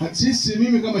hata sisi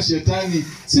mimi kama shetani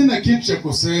sina kitu cha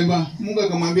kusema. Mungu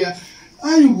akamwambia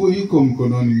Ayubu yuko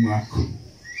mkononi mwako.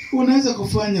 Unaweza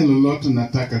kufanya lolote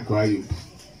nataka kwa Ayubu.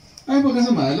 Ayubu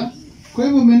akasema ala, kwa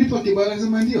hivyo umenipa kibali?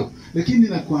 Akasema ndio, lakini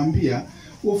nakwambia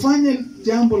ufanye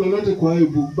jambo lolote kwa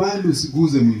Ayubu, bali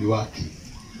usiguze mwili wake.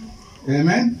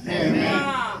 Amen.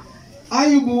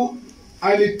 Ayubu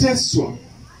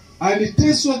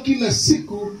aliteswa kila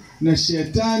siku na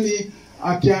shetani,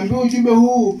 akiambia ujumbe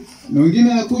huu na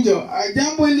wengine anakuja.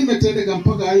 Jambo hili limetendeka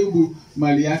mpaka Ayubu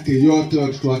mali yake yote,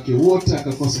 watoto wake wote,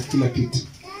 akakosa kila kitu.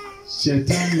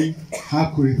 Shetani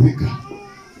hakuridhika.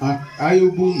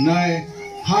 Ayubu naye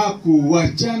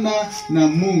hakuwachana na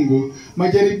Mungu.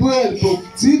 Majaribio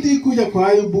yalipozidi kuja kwa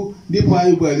Ayubu, ndipo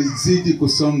Ayubu alizidi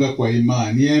kusonga kwa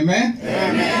imani. Amen.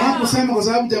 Hakusema kwa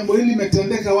sababu jambo hili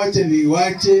limetendeka wache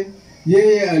niwache.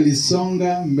 Yeye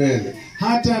alisonga mbele.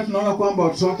 Hata tunaona kwamba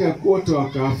watoto wake wote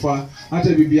wakafa, hata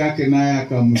bibi yake naye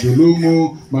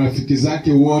akamdhulumu, marafiki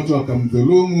zake wote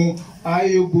wakamdhulumu.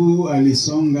 Ayubu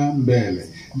alisonga mbele.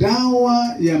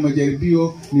 Dawa ya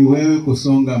majaribio ni wewe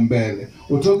kusonga mbele.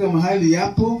 Utoke mahali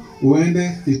yapo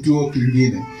uende kituo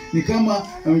kingine. Ni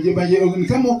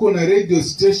kama uko na radio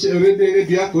station, radio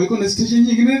yako iko na station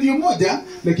nyingi, radio moja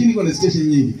lakini iko na station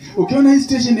nyingi. Ukiona hii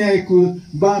station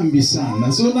haikubambi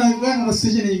sana, so unaangalia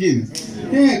station nyingine.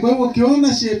 Kwa hivyo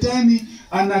ukiona shetani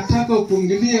anataka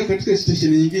kuingilia katika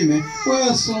station nyingine,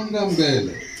 wewe songa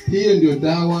mbele. Hiyo ndio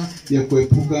dawa ya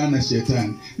kuepuka na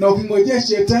shetani. Na ukingojea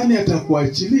shetani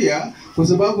atakuachilia, kwa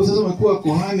sababu sasa umekuwa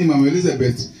kuhani Mama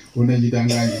Elizabeth,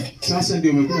 unajidanganya. Sasa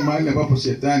ndio umekuwa mahali ambapo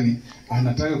shetani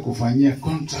anataka kufanyia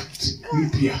contract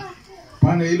mpya.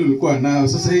 Pana hilo ulikuwa nao,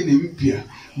 sasa hii ni mpya.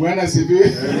 Bwana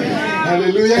asifiwe.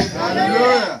 Haleluya.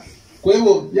 Kwa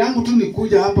hivyo yangu tu ni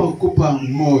kuja hapa kukupa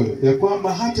moyo ya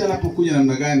kwamba hata anapokuja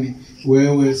namna gani,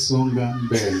 wewe songa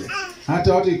mbele.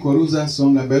 Hata watu ikwaruza,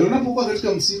 songa mbele. Unapokuwa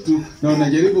katika msitu na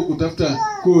unajaribu kutafuta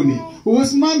kuni,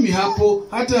 usimami hapo.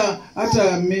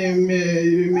 Hata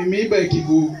miiba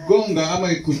ikikugonga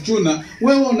ama ikuchuna,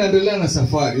 wewe unaendelea na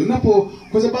safari.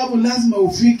 Kwa sababu lazima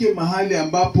ufike mahali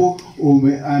ambapo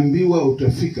umeambiwa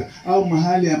utafika, au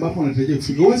mahali ambapo unatarajia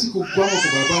kufika. Huwezi kukwama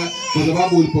kwa barabara kwa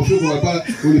sababu ulipofika kwa barabara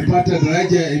ulipata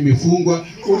daraja imefungwa.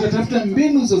 Utatafuta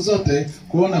mbinu zozote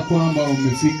kuona kwamba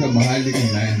umefika mahali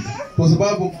unaenda. Kwa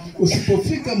sababu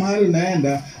usipofika mahali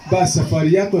unaenda, basi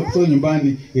safari yako ya kutoka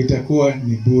nyumbani itakuwa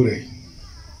ni bure.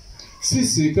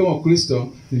 Sisi kama Kristo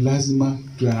ni lazima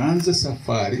tuanze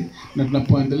safari, na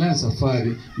tunapoendelea na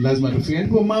safari lazima tufike.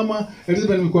 Ndipo Mama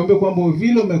Elizabeth nimekuambia kwamba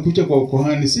vile umekuja kwa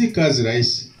ukuhani si kazi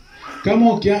rahisi.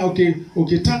 Kama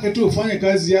ukitaka tu ufanye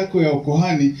kazi yako ya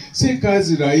ukuhani, si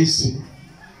kazi rahisi.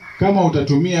 kama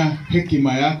utatumia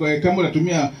hekima yako, kama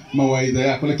utatumia mawaidha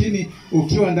yako, lakini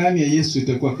ukiwa ndani ya Yesu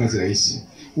itakuwa kazi rahisi.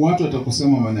 Watu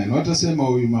watakusema maneno, watasema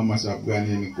huyu mama sababu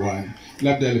gani ni kuhani,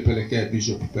 labda alipelekea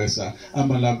bishop pesa,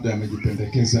 ama labda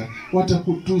amejipendekeza,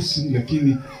 watakutusi,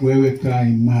 lakini wewe kaa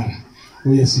imara,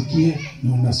 uyasikie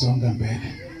na unasonga mbele.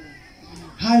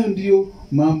 Hayo ndio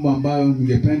mambo ambayo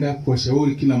ningependa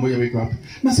kuwashauri kila mmoja wako hapa.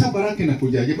 Na sasa baraka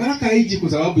inakujaje? Baraka haiji kwa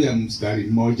sababu ya mstari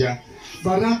mmoja.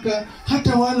 Baraka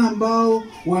hata wale ambao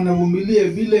wanavumilia,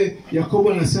 vile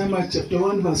Yakobo anasema chapter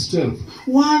 1 verse 12,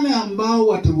 wale ambao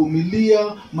watavumilia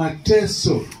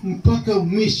mateso mpaka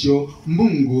mwisho,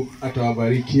 Mungu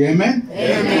atawabariki. Amen.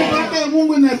 Baraka ya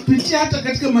Mungu inapitia hata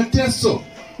katika mateso.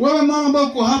 Wewe mama ambao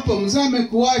uko hapa, mzee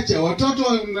amekuacha, watoto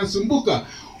wanasumbuka,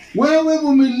 wewe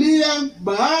vumilia.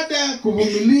 Baada ya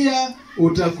kuvumilia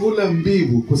utakula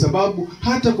mbivu, kwa sababu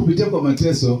hata kupitia kwa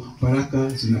mateso baraka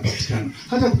zinapatikana.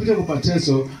 Hata kupitia kwa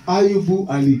mateso Ayubu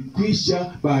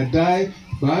alikwisha baadaye,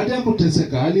 baada ya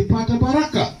kuteseka alipata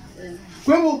baraka.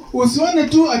 Kwa hivyo usione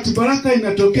tu ati baraka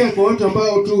inatokea kwa watu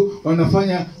ambao tu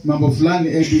wanafanya mambo fulani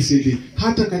ABCD.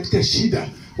 Hata katika shida,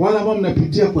 wale ambao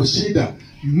mnapitia kwa shida,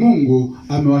 Mungu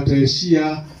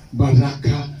amewatayarishia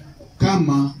baraka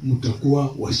kama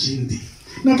mtakuwa washindi.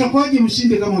 Na utakuwaje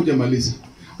mshindi kama hujamaliza?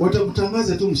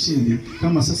 Watakutangaza tu mshindi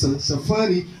kama sasa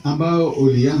safari ambayo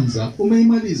ulianza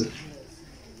umeimaliza.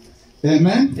 Amen.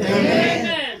 Amen.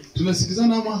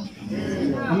 Tunasikizana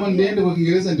ama niende kwa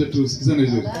Kiingereza ndio tusikizane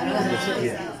vizuri?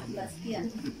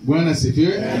 Bwana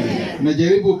sifiwe.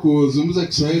 Najaribu kuzungumza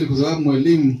Kiswahili kwa sababu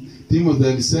mwalimu Timothy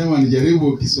alisema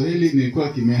nijaribu Kiswahili, nilikuwa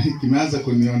kimeanza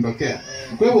kuniondokea.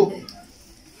 Kwa hivyo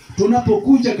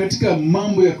tunapokuja katika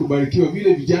mambo ya kubarikiwa,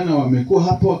 vile vijana wamekuwa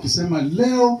hapo wakisema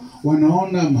leo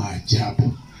wanaona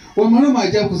maajabu. Wameona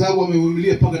maajabu kwa sababu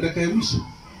wamevumilia mpaka dakika ya mwisho.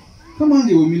 Kama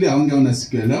wangevumilia wangeona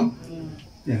siku ya leo.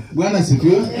 Bwana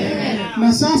sifiwe.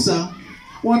 Na sasa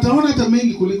wataona hata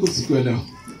mengi kuliko siku ya leo.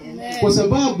 Kwa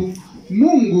sababu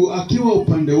Mungu akiwa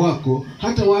upande wako,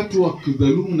 hata watu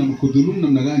wakidhulumu na mkudhulumu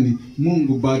namna gani,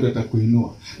 Mungu bado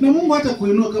atakuinua. Na Mungu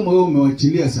hatakuinua kama wewe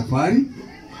umewachilia safari.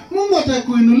 Mungu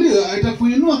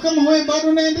atakuinua kama wewe bado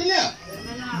unaendelea.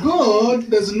 God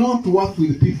does not work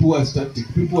with people who are static.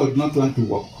 People who do not want to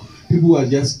walk. People who are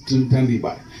just standing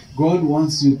by. God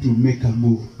wants you to make a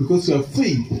move, because your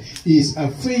faith is a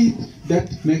faith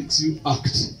that makes you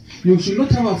act. You should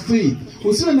not have a faith.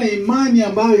 Usiwe na imani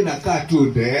ambayo inakaa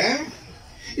tu there.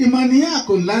 Imani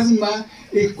yako lazima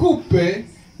ikupe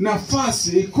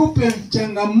nafasi, ikupe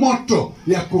changamoto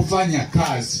ya kufanya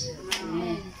kazi.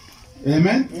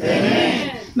 Amen. Amen.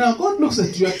 Now God looks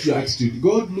at your attitude.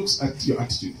 God looks at your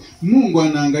attitude. Mungu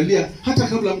anaangalia hata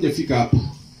kabla mjafika hapa.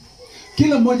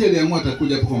 Kila mmoja aliamua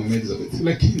atakuja hapa kwa Elizabeth,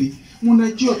 lakini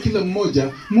mnajua kila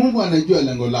mmoja Mungu anajua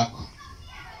lengo lako.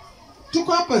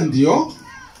 Tuko hapa ndio.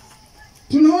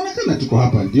 Tunaonekana tuko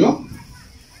hapa ndio.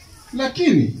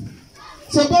 Lakini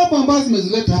sababu ambazo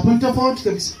zimezileta hapa ni tofauti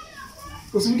kabisa.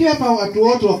 Usifikie hapa watu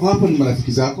wote wako hapa ni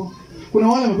marafiki zako. Kuna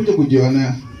wale wamekuja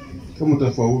kujionea kama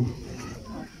utafaulu.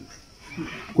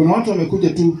 Kuna watu wamekuja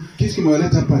tu, kitu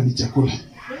kimewaleta hapa ni chakula.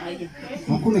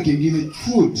 Hakuna kingine,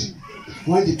 food.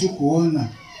 Waje tu kuona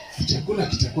chakula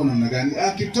kitakuwa namna gani.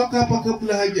 Akitoka hapa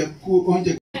kabla haja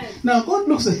kuonja. Now God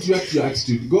looks at your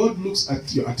attitude. God looks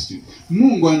at your attitude.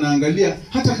 Mungu anaangalia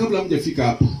hata kabla mjafika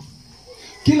hapa.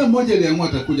 Kila mmoja aliamua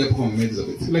atakuja hapa kwa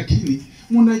Elizabeth, lakini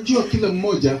mnajua kila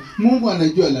mmoja Mungu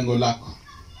anajua lengo lako.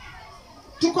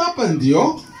 Tuko hapa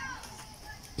ndio.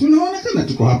 Tunaonekana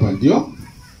tuko hapa ndio.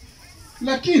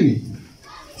 Lakini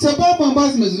sababu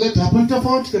ambazo zimezileta hapa ni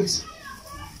tofauti kabisa.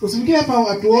 Usifikie hapa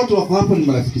watu wote wako hapa ni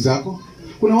marafiki zako.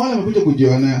 Kuna wale wamekuja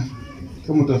kujionea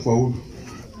kama utafaulu.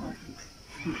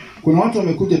 Kuna watu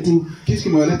wamekuja tu, kitu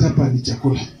kimewaleta hapa ni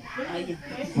chakula.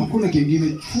 Hakuna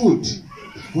kingine, food.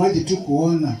 Waje tu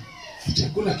kuona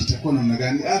chakula kitakuwa namna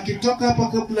gani. Akitoka hapa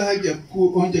kabla haja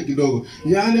kuonja kidogo,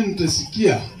 yale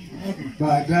mtasikia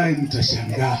baadaye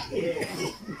mtashangaa.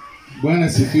 Bwana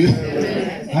sifiwe.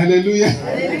 Haleluya.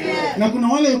 Na kuna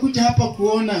wale wamekuja hapa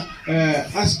kuona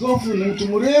askofu ni mtu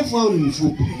mrefu au ni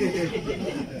mfupi.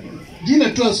 Jina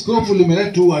tu askofu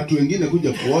limeleta watu wengine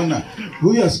kuja kuona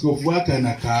huyu askofu wake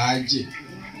anakaaje.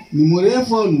 Ni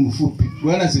mrefu au ni mfupi.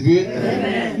 Bwana sifiwe.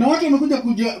 Na watu wamekuja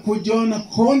kujiona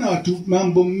kuona watu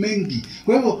mambo mengi.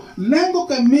 Kwa hivyo lengo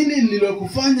kamili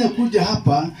lililokufanya kuja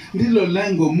hapa ndilo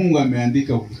lengo Mungu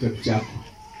ameandika kwa kitabu chako.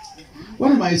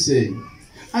 What am I saying?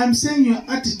 I'm saying your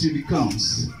attitude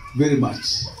counts very much.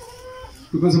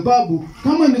 Kwa sababu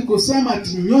kama nikusema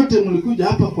ati nyote mlikuja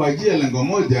hapa kwa ajili ya lengo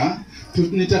moja,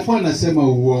 nitakuwa nasema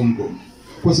uongo.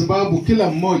 Kwa sababu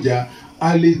kila mmoja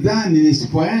alidhani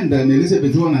nisipoenda na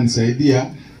Elizabeth ananisaidia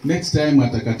next time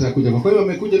atakataa kuja. Kwa hiyo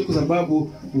amekuja tu kwa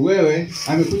sababu wewe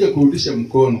amekuja kurudisha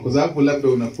mkono, kwa sababu labda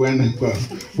unakwenda kwa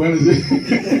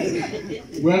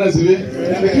Bwana ziwe.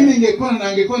 Lakini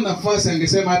angekuwa nafasi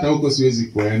angesema hata huko siwezi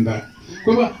kwenda.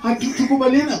 Kwa hivyo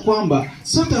tukubaliana kwamba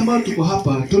sote ambao tuko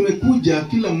hapa tumekuja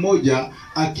kila mmoja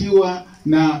akiwa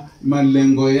na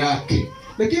malengo yake.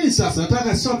 Lakini sasa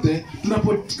nataka sote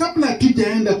kabla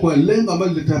hatujaenda kwa lengo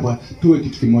ambalo litatapa tuwe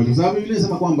kitu kimoja. Kwa sababu Biblia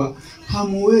inasema kwamba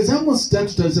hamuwezi, Amos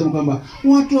 3 tunasema kwamba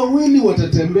watu wawili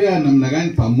watatembea namna gani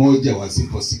pamoja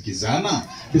wasiposikizana?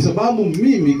 Kwa sababu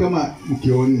mimi kama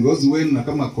kiongozi wenu na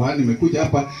kama kuhani nimekuja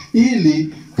hapa ili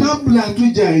kabla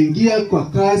hatujaingia kwa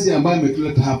kazi ambayo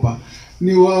imetuleta hapa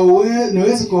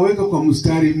niweze kuweka kwa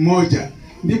mstari mmoja.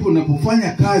 Ndipo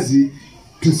unapofanya kazi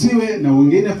tusiwe na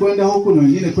wengine kwenda huku na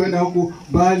wengine kwenda huku,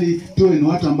 bali tuwe ni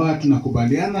watu ambao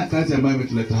tunakubaliana kazi ambayo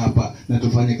imetuleta hapa na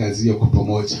tufanye kazi hiyo kwa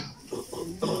pamoja.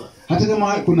 Hata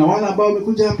kama kuna wale ambao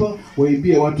wamekuja hapa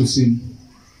waibie watu simu,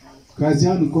 kazi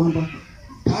yao ni kwamba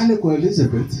pale kwa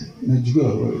Elizabeth,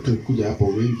 najua tutakuja hapo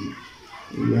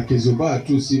wengi yakizobaa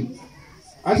tu simu.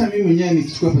 Hata mimi mwenyewe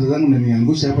nikichukua pesa zangu na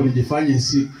niangusha hapa nijifanye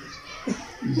si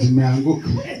zimeanguka,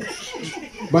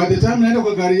 by the time naenda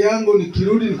kwa gari yangu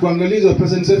nikirudi ni kuangaliza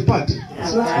pesa nisipate.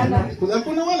 Kwa sababu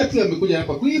kuna wale pia wamekuja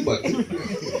hapa kuiba tu.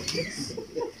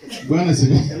 Bwana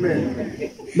sifiwe.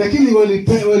 Lakini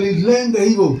walilenga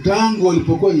hivyo tangu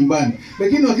walipokuwa nyumbani.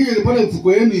 Lakini wakija kupata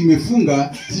mfuko yenu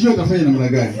imefunga, sijui watafanya namna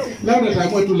gani. Labda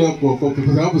ataamua tu leo kwa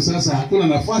sababu sasa hakuna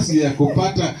nafasi ya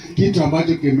kupata kitu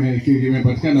ambacho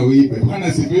kimepatikana uibe.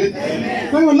 Bwana sifiwe.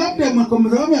 Kwa hiyo labda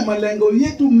makomezao ya malengo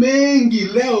yetu mengi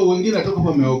leo wengine watoka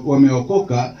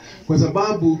wameokoka kwa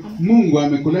sababu Mungu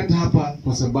amekuleta hapa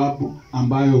kwa sababu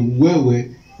ambayo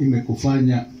wewe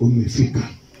imekufanya umefika.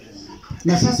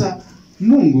 Na sasa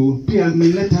Mungu pia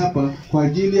ameleta hapa kwa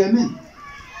ajili ya nini?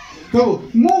 Kwa hiyo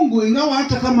Mungu, ingawa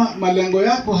hata kama malengo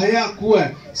yako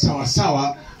hayakuwa sawa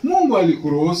sawa, Mungu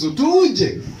alikuruhusu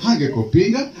tuje.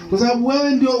 Hangekupinga kwa sababu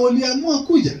wewe ndio uliamua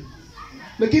kuja.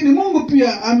 Lakini Mungu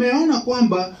pia ameona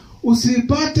kwamba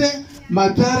usipate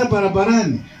madhara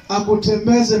barabarani,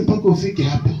 akutembeze mpaka ufike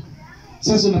hapa.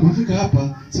 Sasa unapofika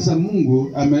hapa, sasa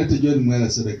Mungu ameleta John Mwela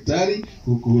daktari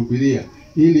kukuhubiria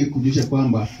ili kujulisha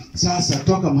kwamba sasa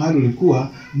toka mahali ulikuwa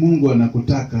Mungu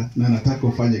anakutaka na anataka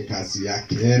ufanye kazi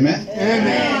yake. Amen.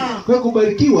 Amen. Kwa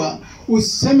kubarikiwa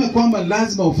useme kwamba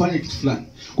lazima ufanye kitu fulani.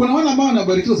 Kuna wale ambao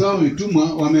wanabarikiwa sababu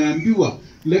wametumwa, wameambiwa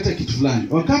leta kitu fulani.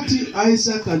 Wakati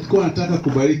Isaac alikuwa anataka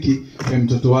kubariki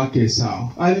mtoto wake Esau,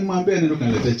 alimwambia nenda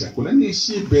kaniletee chakula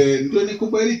nishibe ndio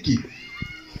nikubariki.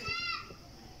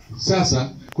 Sasa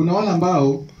kuna wale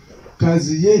ambao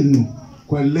kazi yenu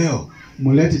kwa leo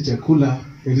mulete chakula,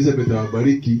 Elizabeth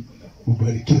awabariki,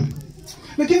 ubarikiwe.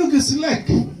 Lakini ukiselect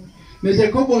na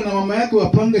Jacobo na mama yake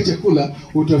wapange chakula,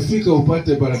 utafika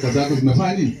upate baraka zako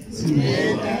zimefanya nini?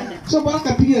 So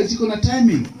baraka pia ziko na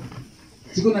timing.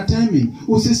 Ziko na timing.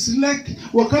 Usiselect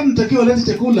wakati unatakiwa ulete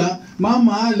chakula,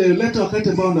 mama ale leta wakati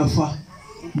ambao unafaa.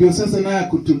 Ndio sasa naye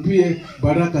kutupie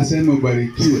baraka sema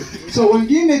ubarikiwe. So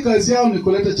wengine kazi yao ni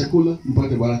kuleta chakula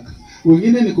mpate baraka.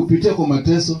 Wengine ni kupitia kwa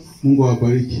mateso, Mungu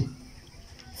awabariki.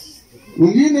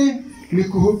 Wengine ni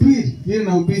kuhubiri, vile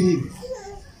na hubiri hivi.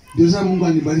 Ndio sasa Mungu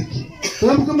anibariki.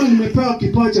 Sababu kama nimepewa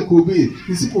kipawa cha kuhubiri,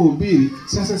 nisipohubiri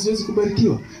sasa siwezi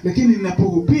kubarikiwa. Lakini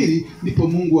ninapohubiri ndipo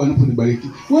Mungu anaponibariki.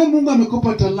 Wewe Mungu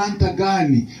amekupa talanta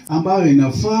gani ambayo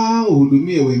inafaa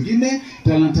uhudumie wengine?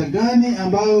 Talanta gani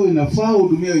ambayo inafaa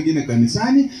uhudumie wengine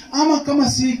kanisani ama kama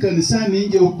si kanisani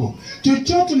nje huko?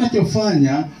 Chochote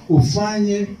unachofanya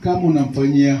ufanye kama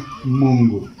unamfanyia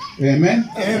Mungu. Amen.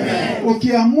 Amen.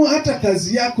 Ukiamua hata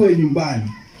kazi yako ya nyumbani,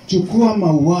 chukua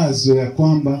mawazo ya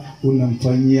kwamba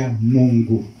unamfanyia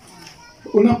Mungu.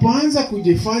 Unapoanza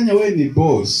kujifanya we ni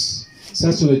boss,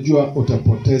 sasa unajua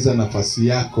utapoteza nafasi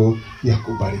yako ya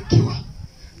kubarikiwa.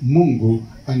 Mungu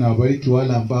anawabariki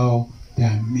wale ambao they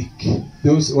are meek.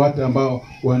 Those watu ambao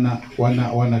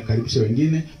wanakaribisha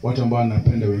wengine, watu ambao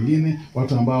wanapenda wengine,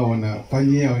 watu ambao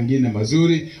wanafanyia wengine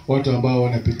mazuri, watu ambao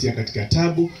wanapitia katika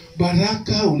tabu.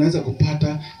 Baraka unaweza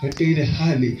kupata katika ile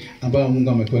hali ambayo Mungu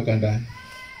amekuweka ndani.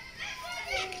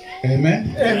 Amen.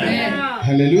 Amen.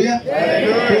 Haleluya.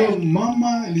 Kwa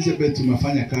mama Elizabeth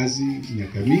umefanya kazi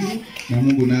miaka mingi na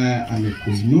Mungu naye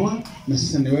amekuinua, na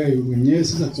sasa ni wewe mwenyewe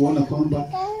sasa kuona kwamba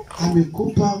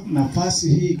amekupa nafasi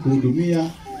hii kuhudumia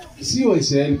si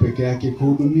Waisraeli peke yake,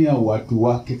 kuhudumia watu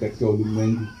wake katika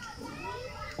ulimwengu.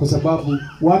 Kwa sababu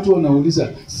watu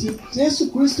wanauliza, si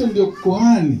Yesu Kristo ndio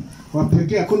kuhani wa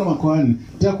pekee, hakuna makuhani?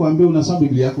 Nataka kuambia unasoma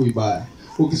Biblia yako vibaya.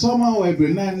 Ukisoma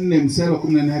Waebrania 4 mstari wa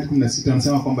 14 hadi 16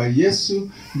 anasema kwamba Yesu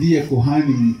ndiye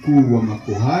kuhani mkuu wa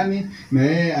makuhani, na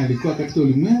yeye alikuwa katika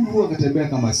ulimwengu akatembea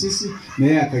kama sisi, na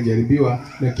yeye akajaribiwa,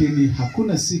 lakini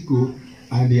hakuna siku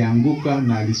alianguka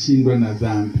na alishindwa na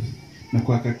dhambi. Na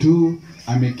kwa wakati huu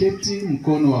ameketi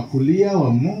mkono wa kulia wa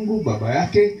Mungu Baba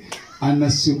yake,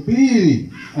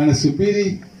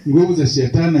 anasubiri nguvu za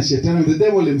shetani na shetani, the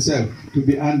devil himself, to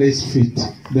be under his feet.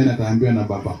 Then ataambiwa na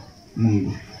Baba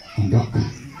Mungu, ondoka,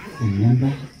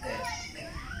 enenda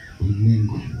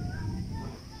ulimwengu.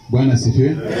 Bwana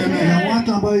asifiwe. Na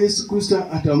watu ambao Yesu Kristo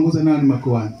ataongoza nao ni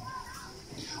makuhani.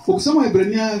 Ukisoma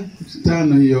Waebrania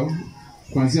 5 hiyo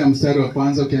kuanzia mstari wa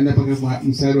kwanza ukienda mpaka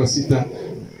mstari wa 6,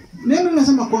 neno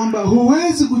linasema kwamba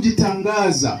huwezi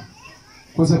kujitangaza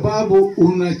kwa sababu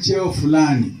una cheo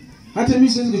fulani. Hata mimi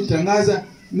siwezi kujitangaza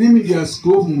mimi ndio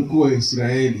askofu mkuu wa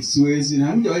Israeli, siwezi, na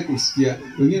hamjawahi kusikia.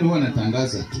 Wengine huwa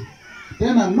wanatangaza tu.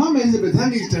 Tena mama Elizabeth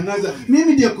hangejitangaza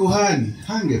mimi ndio kuhani,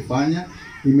 hangefanya.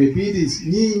 Imebidi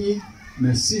nyinyi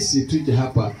na sisi tuje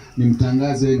hapa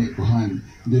nimtangaze yeye ni kuhani,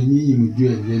 ndio nyinyi mjue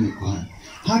yeye ni kuhani.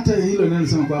 Hata hilo neno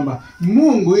nasema kwamba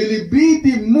Mungu,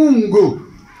 ilibidi Mungu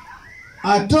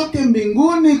atoke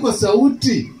mbinguni kwa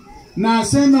sauti na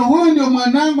aseme huyu ndio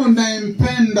mwanangu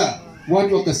ninayempenda,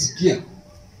 watu wakasikia.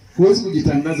 Huwezi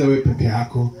kujitangaza wewe peke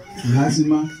yako,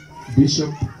 lazima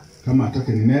bishop kama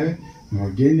atoke Nineve na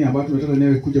wageni ambao tumetoka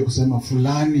Nineve kuja kusema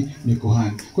fulani ni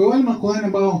kuhani. Kwa hiyo wale makuhani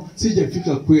ambao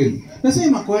sijafika kwenu, na si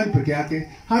makuhani peke yake,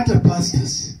 hata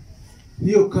pastors,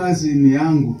 hiyo kazi ni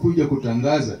yangu kuja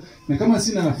kutangaza, na kama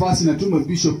sina nafasi natuma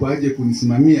bishop aje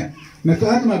kunisimamia, na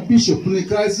hata na bishop ni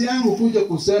kazi yangu kuja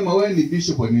kusema wewe ni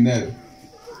bishop wa Nineve.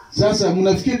 Sasa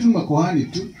mnafikia tu makuhani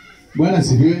tu. Bwana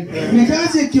asifiwe. Ni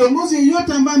kazi ya kiongozi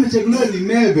yeyote ambaye amechaguliwa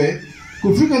Nineve,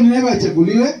 kufika Nineve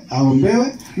achaguliwe,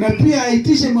 aombewe, na pia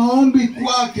aitishe maombi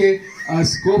kwake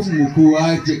askofu mkuu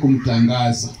aje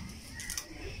kumtangaza.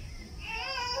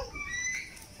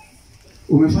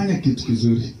 Umefanya kitu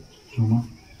kizuri mama,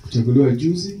 kuchaguliwa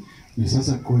juzi, na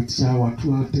sasa kuitisha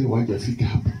watu wote waje wafike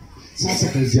hapo. Sasa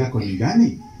kazi yako ni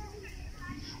gani?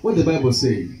 What the Bible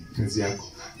say kazi yako?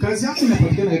 Kazi yako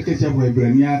inapatikana katika kitabu cha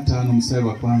Waebrania 5 mstari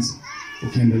wa kwanza.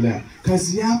 Ukiendelea,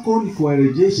 kazi yako ni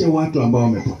kuwarejesha watu ambao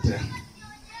wamepotea.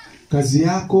 Kazi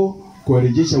yako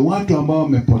kuwarejesha watu ambao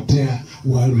wamepotea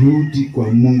warudi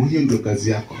kwa Mungu. Hiyo ndio kazi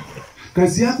yako.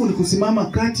 Kazi yako ni kusimama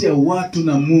kati ya watu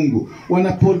na Mungu.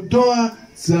 Wanapotoa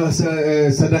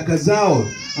sadaka zao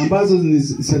ambazo ni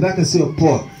sadaka sio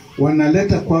poa,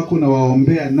 wanaleta kwako na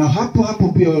waombea, na hapo hapo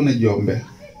pia wewe unajiombea.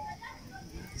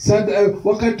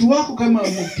 Wakati wako kama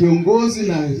kiongozi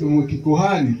na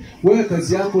kikuhani, wewe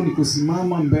kazi yako ni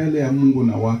kusimama mbele ya Mungu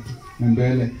na watu, na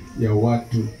mbele ya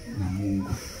watu na Mungu.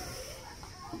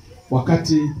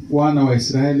 Wakati wana wa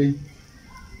Israeli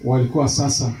walikuwa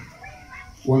sasa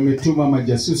wametuma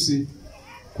majasusi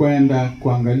kwenda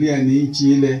kuangalia ni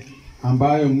nchi ile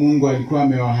ambayo Mungu alikuwa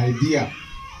amewaahidia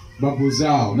babu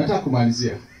zao. Nataka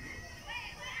kumalizia.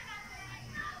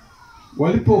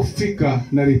 Walipofika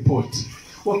na ripoti,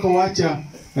 wakawacha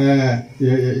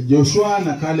Joshua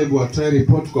na Caleb watoe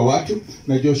report kwa watu,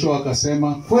 na Joshua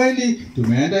akasema kweli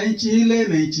tumeenda nchi ile,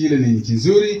 na nchi ile ni nchi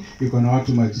nzuri, iko na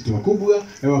watu majitu makubwa,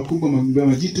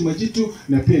 majitu,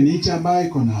 na pia ni nchi ambayo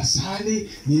iko na asali,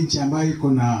 ni nchi ambayo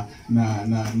iko na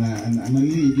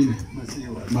nini nyingine,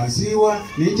 maziwa,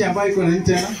 ni nchi ambayo iko na nini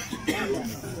tena,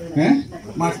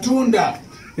 matunda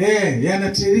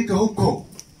yanatiririka huko,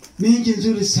 ni nchi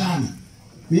nzuri sana.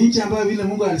 Ni nchi ambayo vile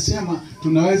Mungu alisema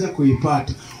tunaweza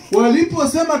kuipata.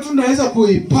 Waliposema tunaweza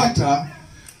kuipata,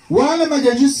 wale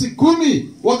majajusi 10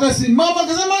 wakasimama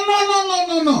wakasema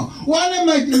no.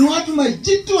 Wale ni watu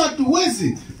majitu,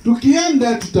 hatuwezi.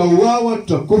 Tukienda tutauawa,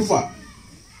 tutakufa.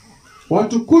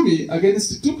 Watu 10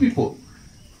 against 2 people.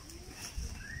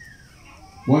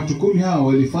 Watu 10 hao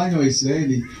walifanya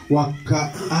Waisraeli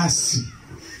wakaasi.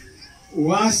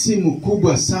 Uasi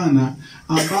mkubwa sana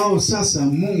ambao sasa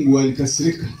Mungu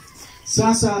alikasirika.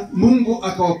 Sasa Mungu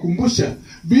akawakumbusha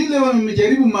vile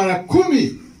wamejaribu mara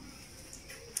 10,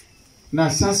 na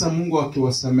sasa Mungu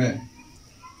akiwasamehe,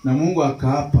 na Mungu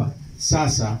akaapa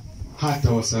sasa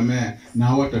hata wasamehe na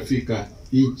hawatafika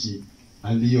nchi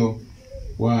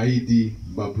aliyowaahidi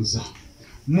babu zao.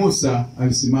 Musa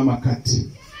alisimama kati,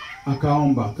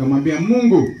 akaomba, akamwambia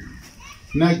Mungu,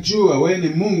 najua wewe ni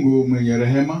Mungu mwenye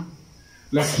rehema,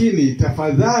 lakini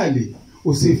tafadhali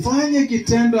usifanye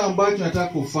kitendo ambacho nataka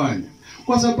kufanya,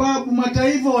 kwa sababu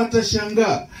mataifa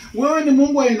watashangaa. Wewe ni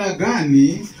Mungu aina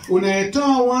gani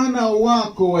unayetoa wana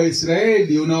wako wa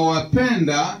Israeli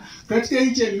unawapenda katika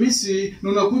nchi ya Misri, na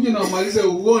unakuja na umaliza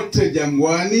wote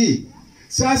jangwani?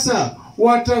 Sasa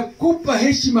watakupa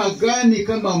heshima gani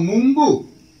kama Mungu?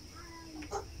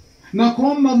 Na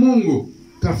kuomba Mungu,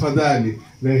 tafadhali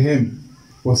rehemu,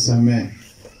 wasamehe.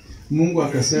 Mungu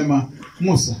akasema,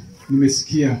 Musa,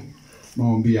 nimesikia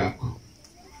maombi yako,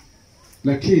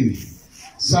 lakini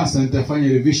sasa nitafanya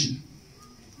revision.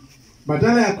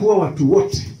 Badala ya kuwa watu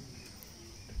wote,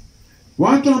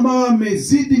 watu ambao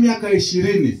wamezidi miaka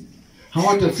 20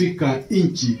 hawatafika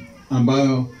nchi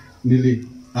ambayo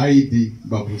niliahidi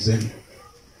babu zenu.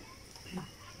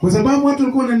 Kwa sababu watu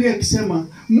walikuwa wanalia akisema,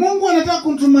 Mungu anataka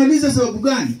kutumaliza sababu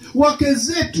gani? Wake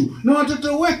zetu na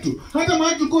watoto wetu, hata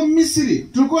mahali tulikuwa Misri,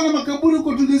 tulikuwa na makaburi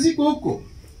huko, tungezikwa huko.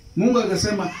 Mungu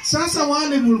akasema, sasa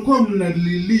wale mlikuwa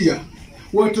mnalilia,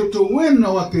 watoto wenu na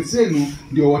wake zenu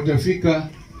ndio watafika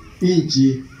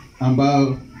nchi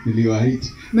ambayo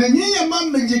niliwaahidi. Na nyinyi ambao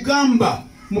mmejigamba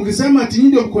mkisema ati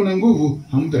ndio mko na nguvu,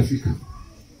 hamtafika.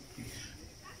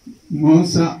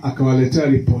 Musa akawaletea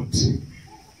ripoti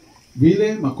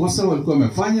vile makosa walikuwa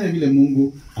wamefanya na vile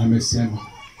Mungu amesema.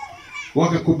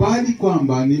 Wakakubali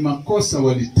kwamba ni makosa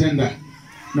walitenda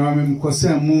na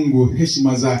wamemkosea Mungu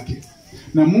heshima zake.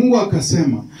 Na Mungu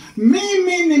akasema,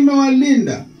 mimi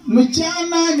nimewalinda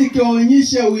mchana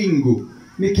nikiwaonyesha wingu,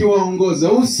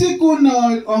 nikiwaongoza usiku,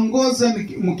 naongoza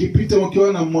mkipita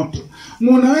mkiona moto.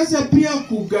 Mnaweza pia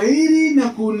kugairi na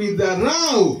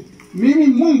kunidharau mimi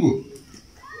Mungu,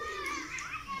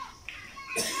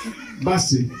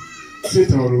 basi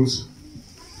sitawaruhusu.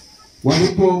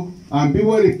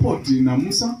 Walipoambiwa ripoti na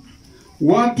Musa,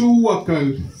 watu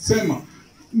wakasema,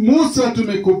 Musa,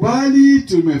 tumekubali,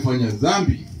 tumefanya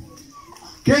dhambi.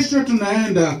 Kesho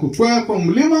tunaenda kukwea kwa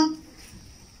mlima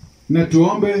na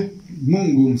tuombe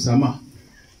Mungu msamaha.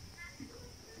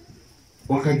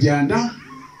 Wakajiandaa,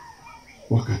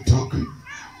 wakatoka.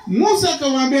 Musa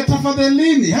akamwambia,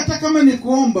 tafadhalini, hata kama ni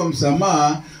kuomba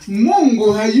msamaha,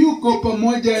 Mungu hayuko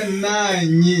pamoja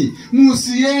nanyi,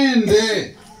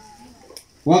 msiende.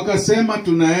 Wakasema,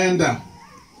 tunaenda.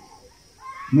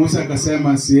 Musa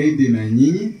akasema, siendi na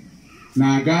nyinyi,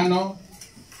 na agano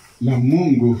la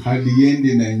Mungu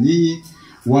haliendi na nyinyi.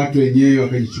 Watu wenyewe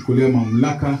wakajichukulia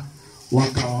mamlaka,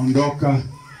 wakaondoka,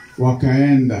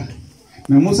 wakaenda.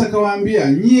 Na Musa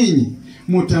akawaambia, nyinyi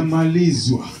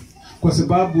mtamalizwa, kwa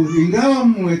sababu ingawa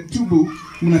mmetubu,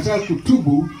 mnataka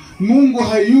kutubu, Mungu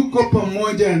hayuko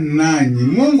pamoja nanyi.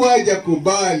 Mungu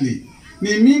hajakubali.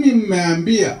 Ni mimi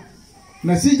mmeambia,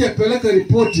 na sijapeleka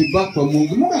ripoti back kwa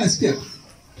Mungu. Mungu anasikia tu.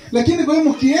 Lakini kwa hiyo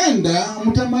mkienda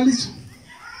mtamalizwa.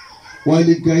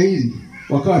 Waligairi,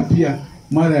 wakawa pia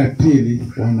mara ya pili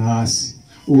wanaasi.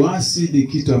 Uasi ni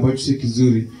kitu ambacho si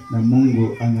kizuri, na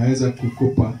Mungu anaweza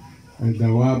kukupa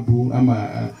thawabu ama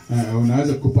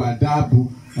unaweza kukupa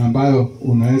adabu ambayo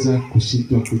unaweza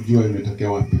kushindwa kujua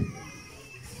imetokea wapi.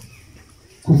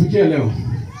 Kufikia leo,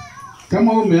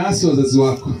 kama umeasi wazazi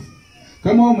wako,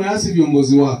 kama umeasi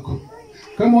viongozi wako,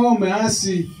 kama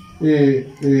umeasi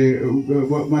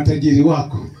matajiri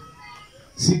wako,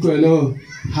 siku ya leo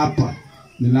hapa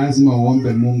ni lazima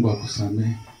uombe Mungu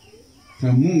akusamehe.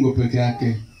 Na Mungu peke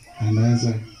yake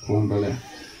anaweza kuondolea.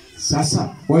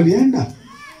 Sasa walienda,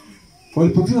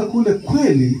 walipofika kule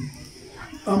kweli,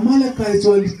 Amalekite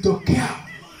walitokea,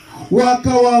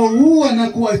 wakawaua na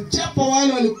kuwachapa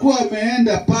wale walikuwa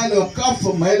wameenda pale,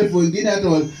 wakafa maelfu, wengine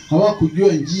hata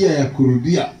hawakujua njia ya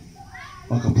kurudia,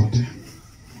 wakapotea.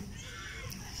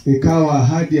 Ikawa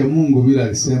ahadi ya Mungu vile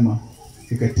alisema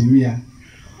ikatimia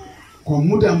kwa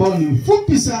muda ambao ni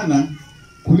mfupi sana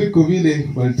kuliko vile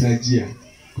walitarajia,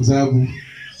 kwa sababu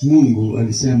Mungu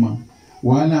alisema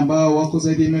wale ambao wako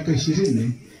zaidi ya miaka 20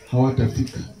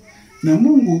 hawatafika. Na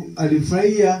Mungu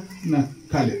alifurahia na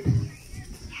Caleb.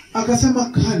 Akasema,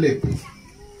 Caleb,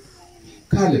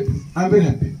 I'm very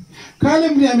happy.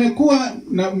 Caleb ndiye amekuwa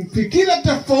na fikira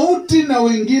tofauti na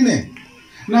wengine.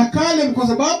 Na Caleb, kwa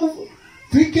sababu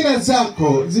fikira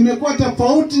zako zimekuwa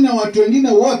tofauti na watu wengine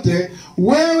wote,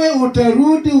 wewe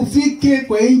utarudi ufike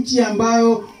kwa nchi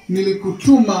ambayo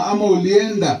nilikutuma ama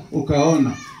ulienda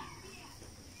ukaona.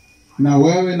 Na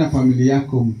wewe na familia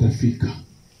yako mtafika.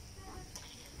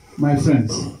 My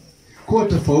friends, kuwa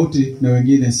tofauti na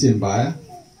wengine si mbaya.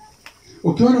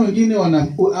 Ukiona wengine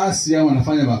wanaasi au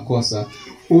wanafanya makosa,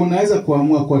 unaweza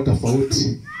kuamua kuwa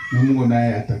tofauti, na Mungu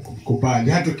naye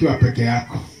atakukubali hata ukiwa peke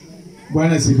yako.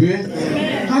 Bwana asifiwe.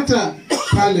 Hata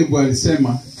Caleb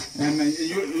alisema,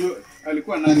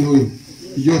 alikuwa nani huyu?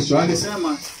 Joshua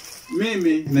alisema,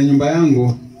 mimi na nyumba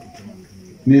yangu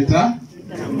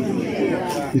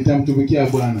nitamtumikia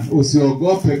Bwana.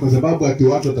 Usiogope kwa sababu ati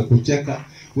watu watakucheka.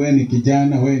 Wewe ni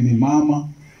kijana, wewe ni mama.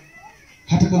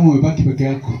 Hata kama umebaki peke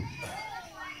yako,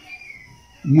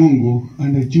 Mungu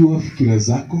anajua fikira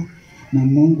zako, na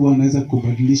Mungu anaweza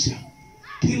kubadilisha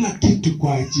kila kitu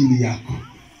kwa ajili yako,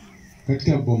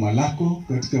 katika boma lako,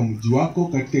 katika mji wako,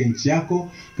 katika nchi yako,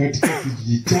 katika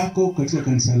kijiji chako, katika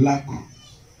kanisa lako.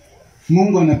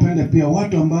 Mungu anapenda pia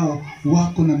watu ambao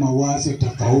wako na mawazo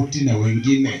tofauti na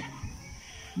wengine.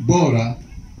 Bora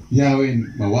yawe ni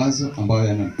mawazo ambayo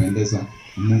yanampendeza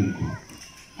Mungu.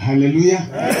 Haleluya.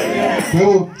 Kwa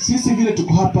hiyo sisi vile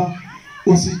tuko hapa,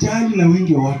 usijali na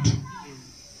wingi wa watu.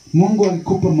 Mungu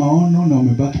akikupa maono na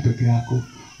umebaki peke yako,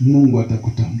 Mungu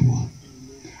atakutambua.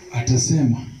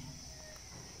 Atasema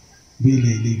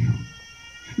vile ilivyo.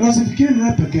 Na usifikiri ni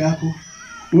wewe peke yako.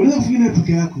 Unaweza kufikiri wewe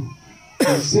peke yako.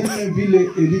 Useme vile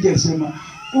Elijah alisema,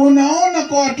 unaona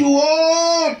kwa watu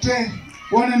wote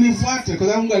wananifuata. Kwa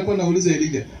sababu Mungu alikuwa anauliza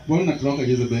Elijah, mbona unatoroka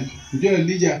Jezebel? Unajua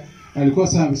Elijah alikuwa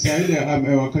saa ile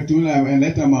wakati ule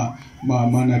analeta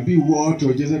manabii wote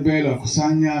wa Jezebel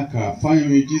akusanya, akafanya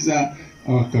miujiza,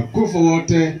 wakakufa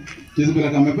wote. Jezebel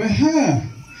akamwambia,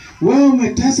 wewe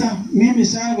umetesa mimi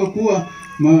sana kwa kuwa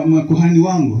makuhani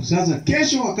wangu. Sasa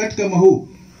kesho wakati kama huu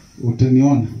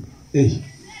utaniona.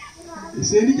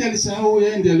 Elijah alisahau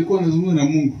yeye ndiye alikuwa anazungumza na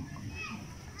Mungu.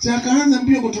 Sasa akaanza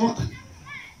mbio kutoroka.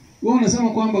 Wewe unasema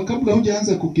kwamba kabla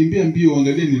hujaanza kukimbia mbio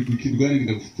angalia ni kitu gani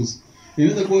kitakufukuza.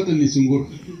 Inaweza kuwa hata ni sungura.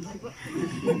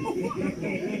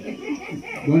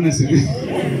 Bwana sifi.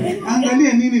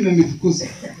 Angalia nini inanifukuza.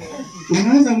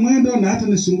 Unaweza mwendo na hata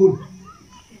ni sungura.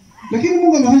 Lakini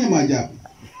Mungu amefanya maajabu.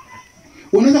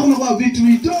 Unaweza kuna kwa vitu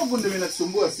vidogo ndio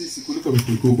vinasumbua sisi kuliko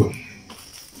vitu vikubwa.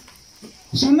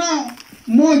 Suna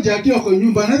mmoja akiwa kwa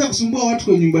nyumba anaweza kusumbua watu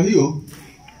kwa nyumba hiyo,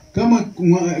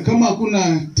 kama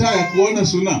hakuna taa ya kuona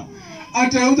suna.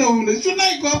 Atauta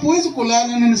suna iko hapo, huwezi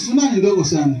kulala na suna ni ndogo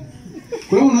sana.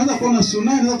 Kwa hiyo unaweza kuona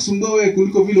suna inaweza kusumbua wewe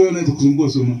kuliko vile wewe unaweza kusumbua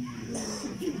suna.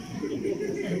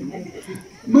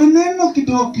 Maneno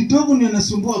kidogo kidogo ndio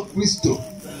yanasumbua Kristo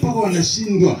mpaka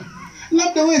wanashindwa.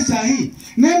 Labda wewe sahihi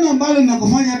neno ambalo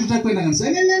linakufanya hata utakwenda kanisa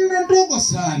ni neno ndogo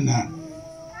sana.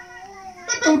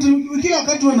 Labda kila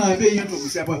wakati wanaambia hiyo tu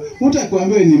kusema mtu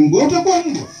akwambia ni mbwa, utakuwa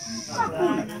mbwa.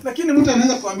 Lakini mtu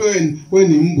anaweza kuambia wewe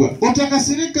ni mbwa,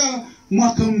 utakasirika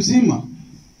mwaka mzima.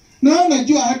 Na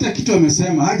unajua hata kitu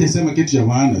amesema, hajasema kitu cha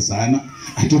maana sana,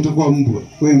 ati utakuwa mbwa,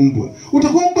 wewe mbwa.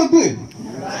 Utakuwa mbwa kweli?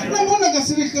 Na mbona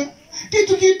kasirika?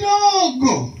 Kitu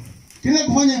kidogo kile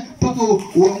kufanya mpaka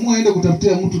uamue ende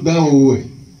kutafutia mtu dawa uwe.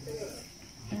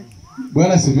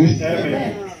 Bwana sifiwe.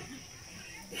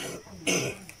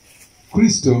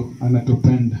 Kristo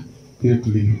anatupenda pia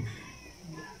tulivyo.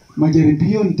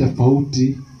 Majaribio ni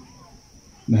tofauti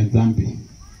na dhambi.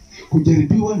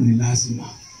 Kujaribiwa ni lazima.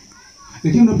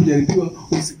 Lakini unapojaribiwa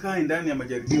usikae ndani ya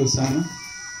majaribio sana.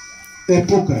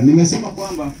 Epuka. Nimesema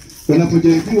kwamba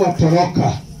unapojaribiwa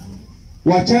toroka.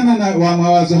 Wachana na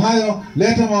mawazo hayo,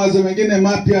 leta mawazo mengine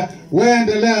mapya, wewe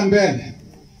endelea mbele.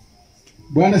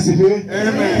 Bwana sifiwe.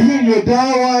 Amen. Hiyo ndio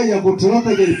dawa ya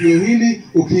kutoroka jaribio hili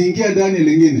ukiingia ndani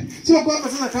lingine. Sio kwamba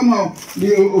sasa kama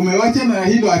umewacha na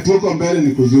hilo atoko mbele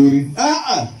ni kuzuri.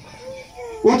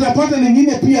 Utapata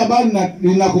lingine pia ambalo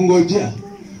linakungojea.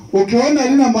 Ukiona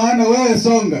lina maana wewe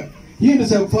songa. Hii ndio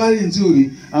safari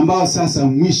nzuri ambayo sasa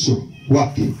mwisho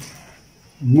wake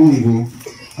Mungu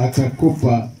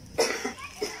atakupa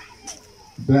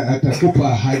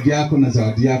ahadi yako na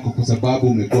zawadi yako kwa sababu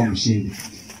umekuwa mshindi.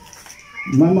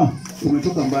 Mama,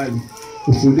 umetoka mbali.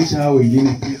 Ufundisha hao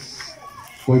wengine pia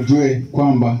wajue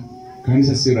kwamba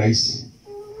kanisa si rahisi.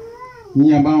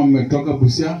 Nyinyi ambao mmetoka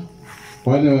Busia,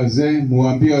 wale wazee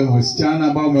muambie wasichana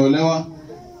ambao wameolewa,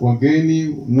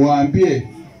 wageni muambie,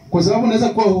 kwa sababu unaweza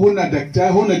kuwa huna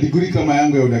daktari, huna degree kama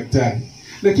yangu ya udaktari,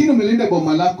 lakini umelinda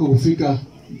boma lako kufika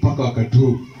mpaka wakati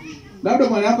huu. Labda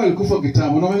mwana wako alikufa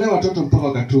kitambo na umelea watoto mpaka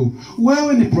wakati huu.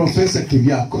 Wewe ni profesa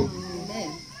kivyako.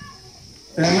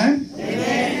 Amen. Amen.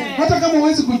 Hata kama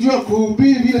huwezi kujua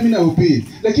kuhubiri vile mimi nahubiri,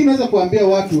 lakini unaweza kuambia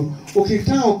watu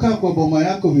ukitaka ukaa kwa boma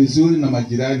yako vizuri na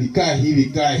majirani,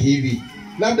 kaa hivi.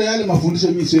 Labda yale mafundisho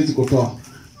mimi siwezi kutoa.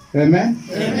 Amen. Amen.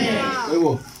 Kwa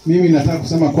hivyo mimi nataka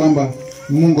kusema kwamba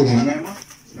Mungu ni mwema,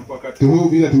 na kwa wakati huu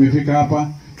bila tumefika hapa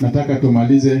nataka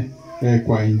tumalize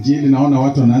kwa injili. Naona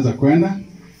watu wanaanza kwenda.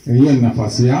 Hiyo ni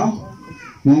nafasi yao.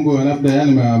 Mungu labda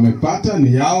yale wamepata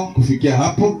ni yao kufikia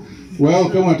hapo. Wewe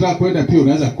kama unataka kwenda pia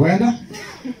unaweza kwenda.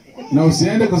 Na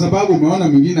usiende kwa sababu umeona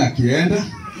mwingine akienda.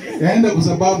 Enda kwa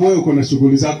sababu wewe uko na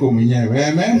shughuli zako mwenyewe.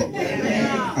 Amen.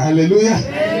 Haleluya.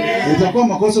 Itakuwa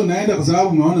makosa unaenda kwa sababu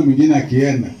umeona mwingine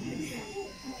akienda.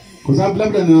 Kwa sababu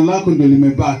labda neno lako ndio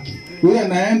limebaki. Huyu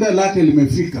anaenda lake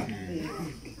limefika.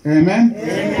 Amen.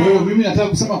 Kwa hiyo mimi nataka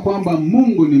kusema kwamba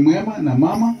Mungu ni mwema na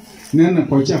mama. Nena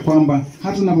kuachia kwamba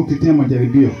hata unapopitia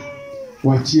majaribio,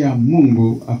 wachia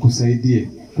Mungu akusaidie,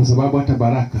 kwa sababu hata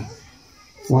baraka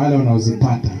wale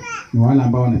wanaozipata ni wale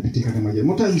ambao wanapitika katika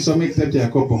majaribu. Mtu nisomee kitabu cha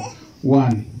Yakobo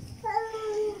 1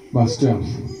 verse 12.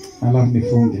 Alafu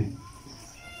nifunge.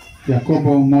 Yakobo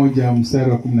 1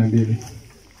 mstari wa 12.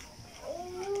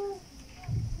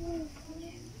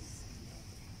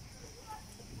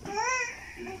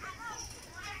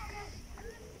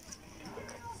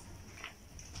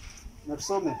 Na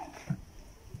tusome.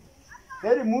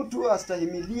 Heri mtu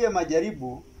astahimilie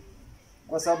majaribu,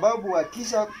 kwa sababu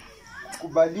akisha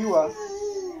kubaliwa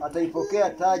ataipokea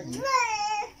taji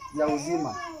ya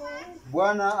uzima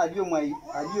Bwana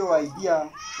aliyowaidia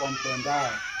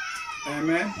wampendao.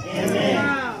 Amen.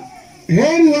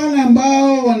 Heri wale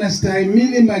ambao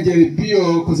wanastahimili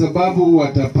majaribio, kwa sababu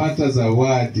watapata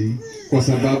zawadi, kwa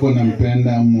sababu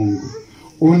wanampenda Mungu.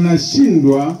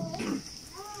 Unashindwa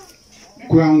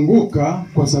kuanguka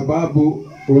kwa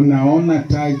sababu unaona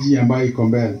taji ambayo iko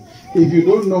mbele. If you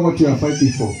don't know what you are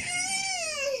fighting for,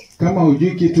 kama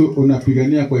hujui kitu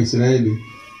unapigania kwa Israeli,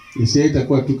 Israeli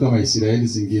itakuwa tu kama Israeli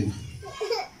zingine.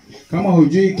 Kama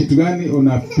hujui kitu gani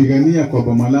unapigania kwa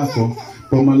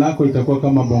boma lako litakuwa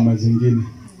kama boma zingine.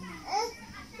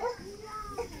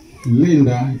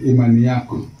 Linda imani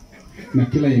yako, na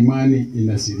kila imani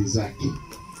ina siri zake.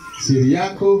 Siri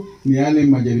yako ni yale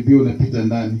majaribio unapita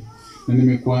ndani. Na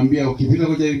nimekuambia ukipita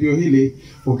kwa jaribio hili,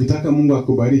 ukitaka Mungu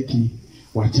akubariki,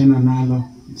 wachana nalo,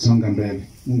 songa mbele.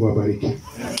 Mungu awabariki.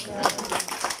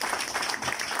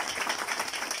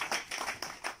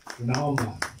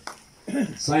 Tunaomba.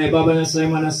 Saye Baba na Saye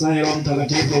Mwana Saye Roho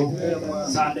Mtakatifu.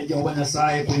 Sande Jehova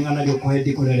Nyasaye kulingana na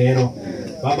kweli kule leo.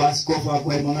 Baba askofu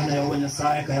akwe mangana ya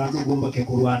Nyasaye kaya ndugumba ke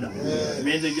kurwanda.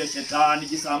 Meze je shetani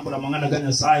jisambura mangana ga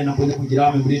Nyasaye na kuje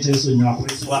kugirame muri Yesu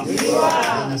nyakuriswa.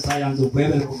 Nyasaye anzo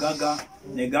kwebele kugaga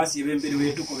negasi ibembere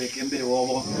wetu ko bekembere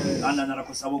wobo anda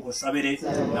narakusaba ko sabere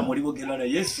na muri bogelera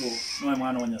Yesu no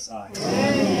mwana wa Nyasaye.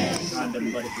 Sande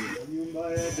mbariki.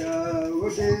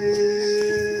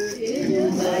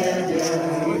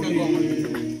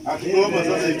 Ngoma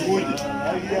sasa ikuje.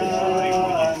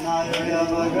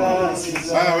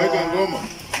 Haya, weka ngoma.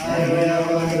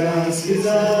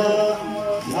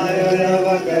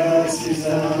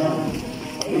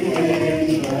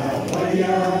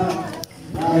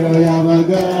 Nayo ya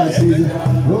bagasiza.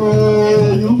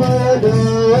 Oh, nyumba ya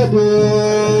Daudi.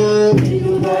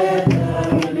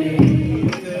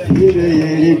 Ile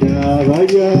yenda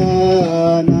baja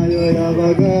nayo ya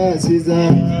bagasiza.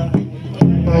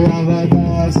 Ya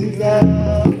bagasiza.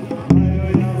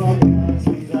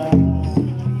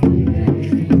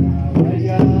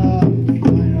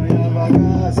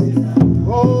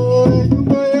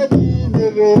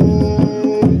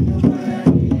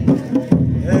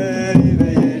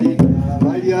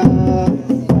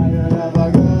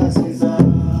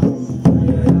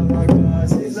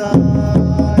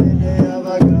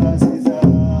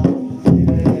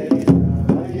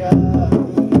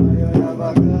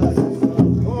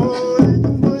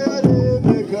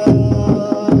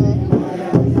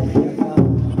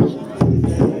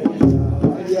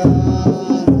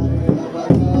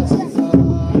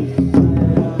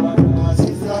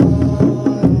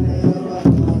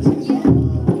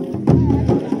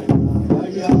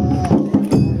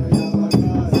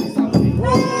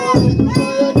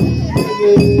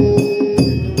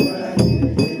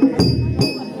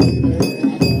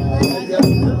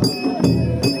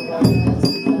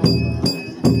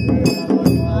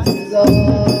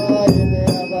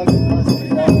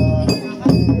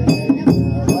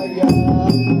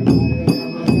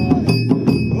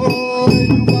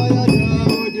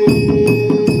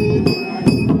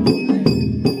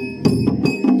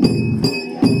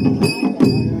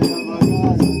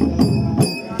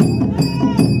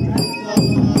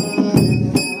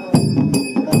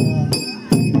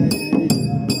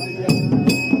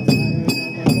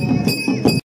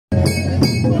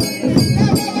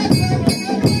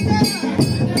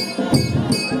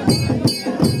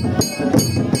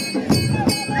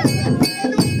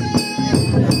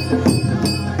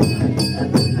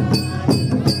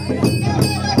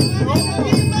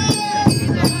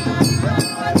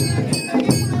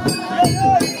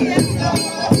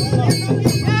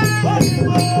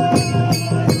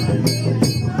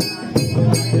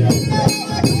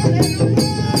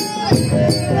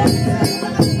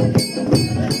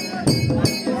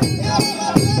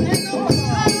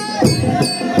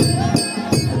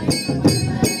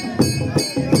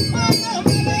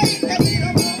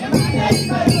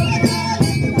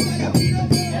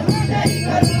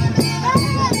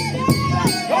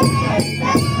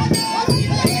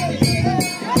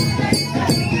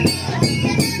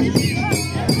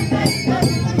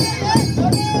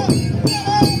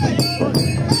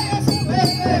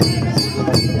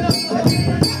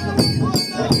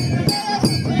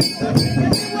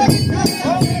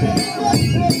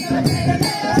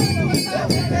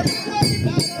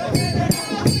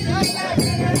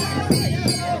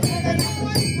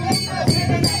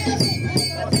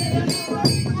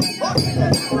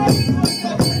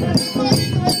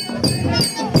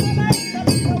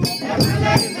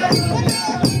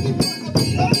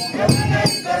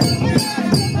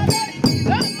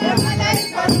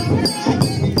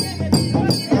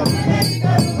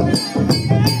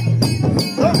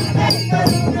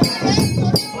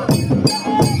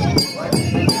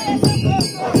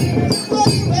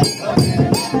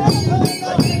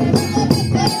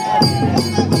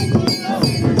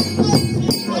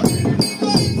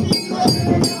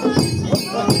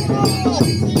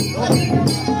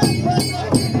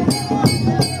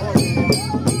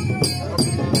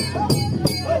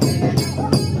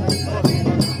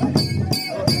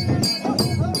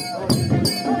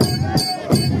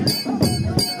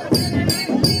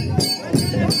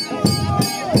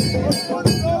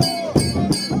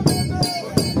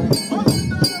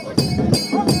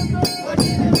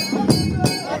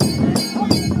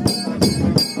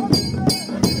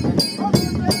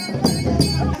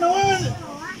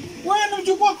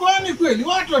 kweli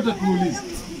watu watakuuliza.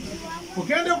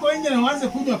 Ukienda kwa nje na waanze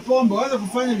kunywa pombe, waanze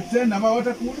kufanya vitendo ambavyo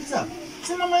watakuuliza,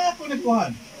 si mama yako ni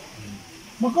kuhani?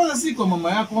 Makosa si kwa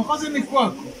mama yako, makosa ni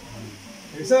kwako.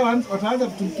 Sasa wataanza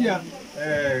kutumikia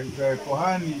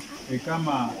kuhani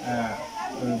kama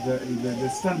the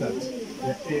standard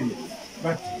ya area.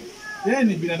 But yeye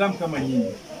ni binadamu kama nyinyi.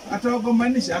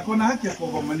 Atawagombanisha, ako na haki ya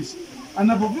kuwagombanisha.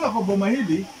 Anapoviwa kwa boma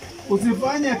hili,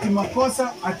 usifanye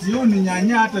kimakosa ati yeye ni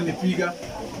nyanya hata nipiga.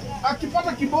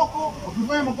 Akipata kiboko,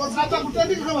 ukifanya makosa hata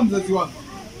kutandika kama mzazi wako.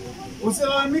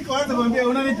 Usilalamika hata kwambia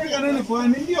unanipiga nini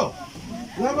kuhani ndio.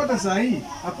 Labda hata saa hii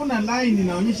hakuna line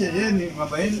inaonyesha yeye ni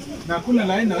baba yenu na hakuna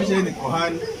line inaonyesha yeye ni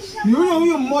kuhani. Ni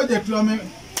huyo mmoja tu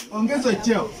ameongeza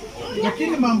cheo.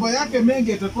 Lakini mambo yake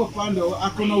mengi yatakuwa pande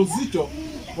akona uzito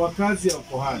wa kazi ya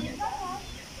kuhani.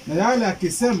 Na yale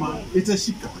akisema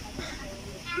itashika.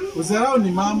 Uzarao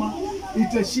ni mama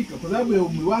itashika kwa sababu ya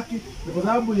umri wake na kwa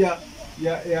sababu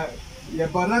ya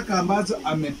baraka ambazo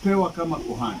amepewa kama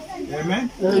kuhani. Amen.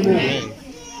 Amen.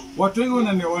 Watu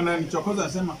wengi wananichokoza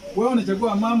nasema wewe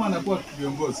unachagua mama anakuwa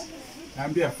kiongozi.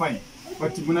 Naambia fine.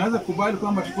 But mnaweza kubali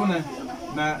kwamba tuko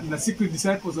na secret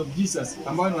disciples of Jesus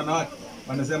ambao ni wanawake.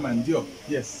 Wanasema ndio.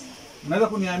 Yes. Mnaweza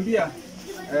kuniambia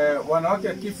wanawake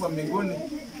akifa mbinguni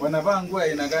wanavaa nguo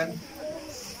aina gani?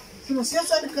 Sio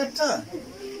siasa alikataa.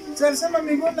 Sasa alisema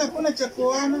mbinguni hakuna cha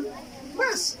kuoana.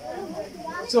 Basi.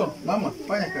 So, mama,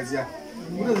 fanya kazi yako.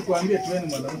 Unaweza kuambia tuweni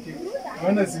mwanamke.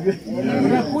 Wana sivyo.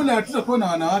 Unakula hatutakuwa na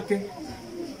wanawake.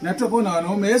 Na tutakuwa na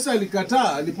wanaume. Yesu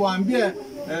alikataa alipoambia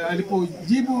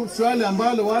alipojibu swali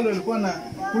ambalo wale walikuwa na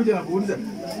kuja na kuuliza.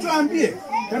 Tuambie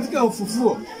katika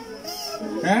ufufuo.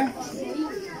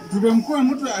 Tumemkuwa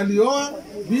mtu alioa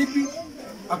bibi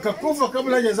akakufa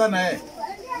kabla hajazaa na yeye.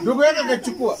 Ndugu yake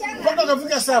akachukua mpaka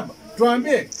akafika 7.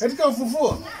 Tuambie katika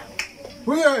ufufuo.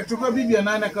 Huyo tukua bibi ya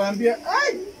nani akamwambia,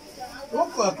 "Ai,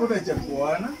 huko hakuna cha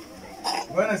kuoana."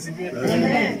 Bwana sifiwe.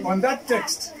 On that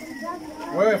text,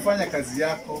 wewe fanya kazi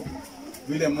yako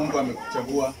vile Mungu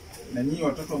amekuchagua na nyinyi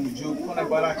watoto mjuu kuna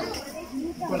baraka.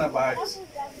 Kuna bahati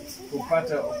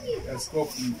kupata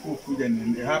askofu mkuu kuja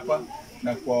hapa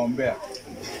na kuwaombea.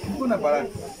 Kuna baraka.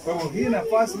 Kwa hivyo hii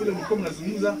nafasi vile mko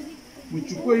mnazungumza,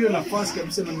 mchukue hiyo nafasi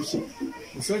kabisa na mshike.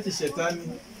 Usiache shetani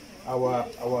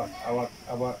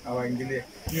awaingilie.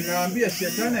 Ninawaambia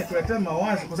shetani akuleta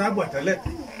mawazo kwa sababu ataleta.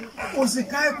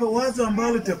 Usikae kwa wazo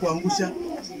ambalo litakuangusha.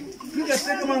 Piga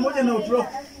teke mara moja na utoroke.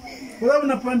 Kwa sababu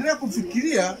unapendelea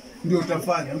kufikiria ndio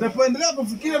utafanya. Unapendelea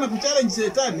kufikiria na kuchallenge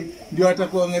shetani ndio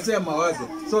atakuongezea mawazo.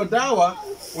 So dawa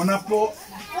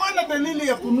unapoona dalili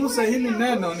ya kunusa hili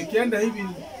neno nikienda hivi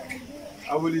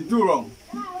I will do wrong.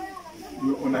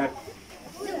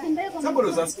 Somebody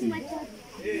was asking me.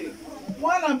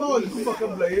 Wana ambao walikufa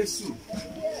kabla Yesu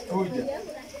kuja.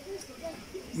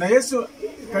 Na Yesu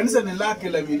kanisa ni lake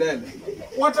la milele.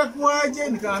 Watakuaje?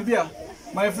 Nikamwambia,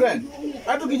 my friend,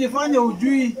 hata ukijifanya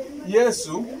ujui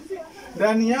Yesu,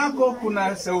 ndani yako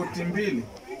kuna sauti mbili.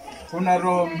 Kuna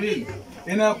roho mbili.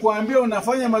 Inakuambia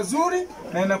unafanya mazuri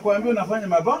na inakuambia unafanya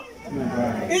mabaya.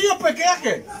 Hiyo peke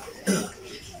yake.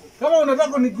 Kama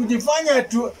unataka kujifanya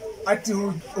ati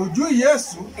ujui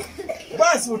Yesu,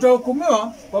 basi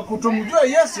utahukumiwa kwa kutomjua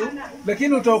Yesu,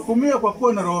 lakini utahukumiwa kwa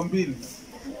kuwa na roho mbili.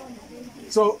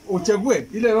 So uchague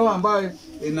ile roho ambayo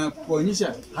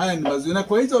inakuonyesha haya ni mazuri. Na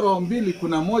kwa hizo roho mbili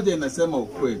kuna moja inasema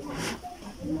ukweli.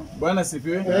 Bwana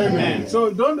sifiwe. Amen.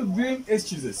 So don't bring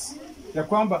excuses. Ya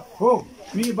kwamba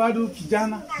mimi bado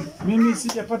kijana, mimi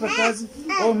sijapata kazi,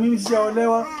 mimi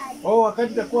sijaolewa,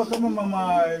 wakati takuwa kama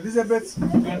mama Elizabeth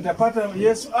nitapata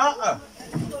Yesu.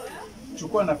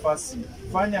 Chukua nafasi.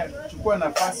 Chukua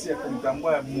nafasi ya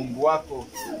kumtambua Mungu wako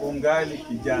ungali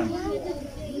kijana.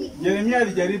 Yeremia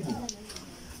alijaribu.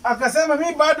 Akasema mi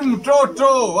bado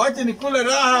mtoto, wache nikule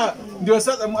raha. Ndio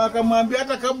sasa akamwambia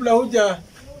hata kabla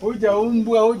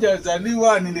hujaumbwa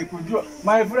hujazaliwa nilikujua.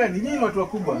 My friend, nyinyi watu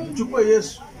wakubwa, mchukue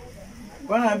Yesu.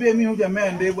 Bwana ambie mimi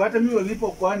hujamea ndevu, hata mimi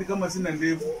walipo kuhani kama sina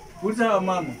ndevu. Uta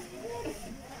mama.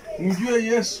 Mjue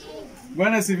Yesu.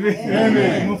 Bwana sifiwe.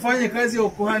 Amen. Mfanye kazi ya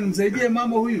ukuhani, msaidie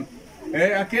mama huyu.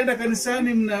 Akienda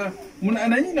kanisani na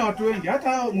nyinyi na watu wengi,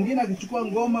 hata mwingine akichukua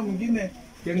ngoma, mwingine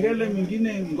kengele,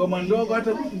 mwingine ngoma ndogo,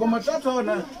 hata ngoma tatu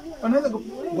wanaweza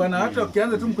bwana, hata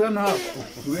ukianza tu mkutano hapo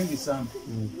wengi sana.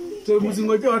 So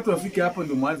msingoje watu wafike hapo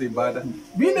ndio mwanze ibada.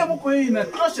 Vile mko hii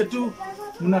inatosha tu,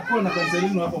 mnakuwa na kanisa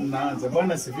lenu hapo mnaanza.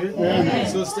 Bwana sifiwe.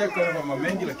 So sitaki kwa mambo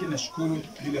mengi, lakini nashukuru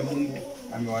vile Mungu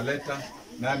amewaleta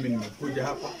nami nimekuja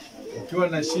hapa. Ukiwa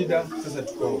na shida, sasa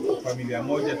tuko familia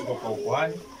moja, tuko kwa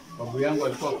ukuhani. Babu yangu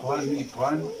alikuwa kuhani, mimi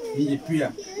kuhani, ninyi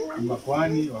pia ni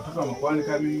makuhani, watoto wa makuhani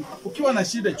kama mimi. Ukiwa na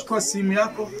shida, chukua simu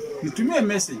yako, nitumie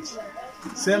message.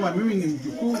 Sema mimi ni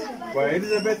mjukuu wa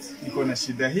Elizabeth, niko na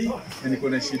shida hii, na niko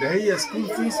na shida hii ya school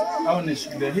fees, au na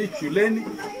shida hii shuleni,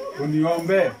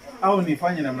 uniombe au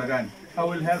nifanye namna gani? I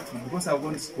will help you because I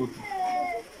want to school.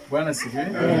 Bwana sifiwe.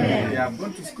 Yeah, I've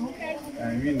gone to school.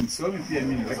 Mimi msomi pia,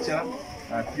 mimi lecturer,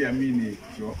 pia mimi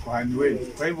ni kuhani wenu.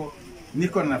 Kwa hivyo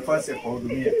niko na nafasi ya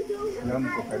kuhudumia. Leo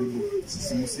mko karibu.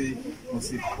 Sisi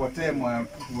msipotee mwaka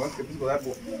kwa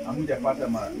sababu hamjapata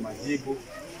majibu.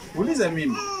 Uliza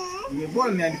mimi. Ni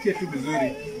bora niandikie tu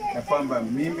vizuri na kwamba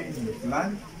mimi ni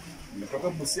fulani, nimetoka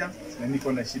Busia na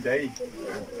niko na shida hii.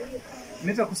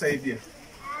 Nitakusaidia.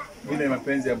 Vile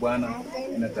mapenzi ya Bwana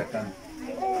inatakana.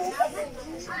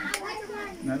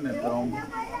 Nani ataomba?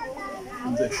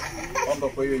 Nje. Omba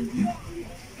kwa hiyo injili.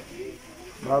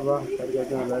 Baba, katika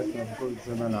jina la Yesu tunashukuru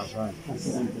kusema na asante.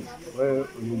 Wewe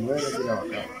ulimweka kila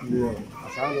wakati. Ndio.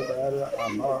 Asante tayari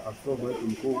ambao askofu wetu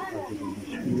mkuu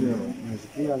akifundisha. Ndio.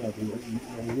 Nimesikia na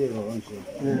tunaingia rohoni.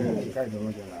 Ndio. Kae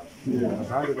pamoja nao. Ndio.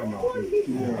 Asante kwa mafunzo.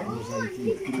 Ndio.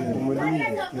 Msaidie. Umulinde.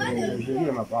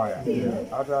 Usikie mabaya.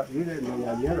 Hata vile mwenye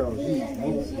alienda usiku,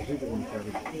 Mungu usije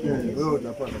kumshauri. Wewe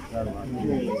utakuwa daktari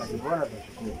wake. Akipona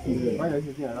tashukuru. Fanya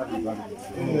hivi tena hata baada.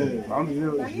 Maombi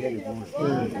leo usiende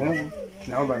bure. Mungu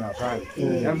naomba na afanye.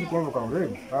 Yaani kwamba kwa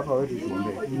urembo hapa wewe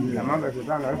tuombee. Na mambo ya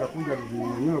shetani anaweza kuja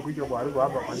kunyanyua kuja kuharibu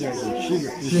hapa kwa jina la Yesu.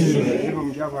 Hivyo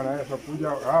mjapo anaweza kuja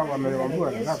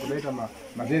wameambiwa nataka kuleta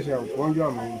mateso ya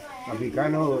ugonjwa,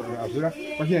 mapigano, hasira.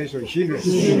 Kwa jina la Yesu ishinde.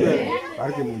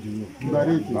 Bariki Mungu.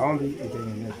 Bariki. Maombi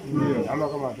itaendelea. Kama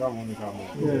atamu Mungu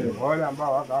kama. Wale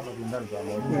ambao wako hapa ndani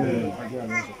pamoja. Kwa jina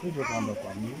la Yesu Kristo tuomba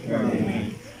kwa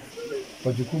Mungu.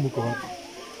 Kwa jukumu kwa watu.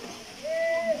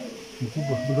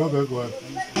 Mkubwa mdogo yuko wapi?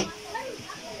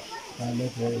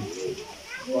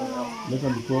 Leta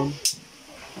mikono.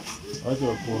 Acha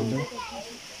wakuombe.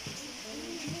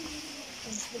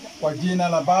 Kwa jina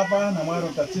la Baba na Mwana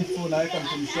Mtakatifu, naweka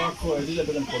mtumishi wako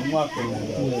Elizabeth mkono mwako.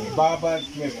 Baba,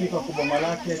 tumefika kwa boma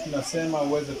lake, tunasema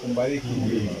uweze kumbariki.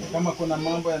 Kama kuna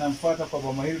mambo yanamfuata kwa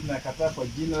boma hili, tunakataa kwa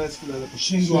jina la Yesu kuweza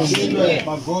kushindwa.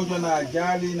 Magonjwa na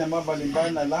ajali na mambo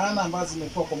mbalimbali na laana ambazo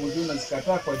zimekuwa kwa mjuni na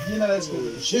zikataa kwa jina la Yesu kuweza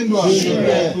kushindwa.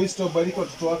 Kristo, bariki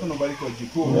watoto wako na bariki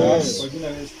wajukuu. Kwa jina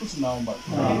la Yesu Kristo naomba.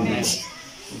 Amen.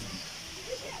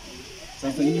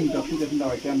 Sasa nyinyi mtakuja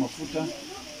tunawekea mafuta.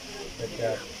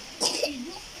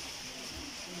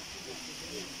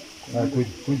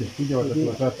 Kuja watatu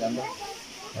watatu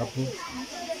hapo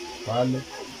pale.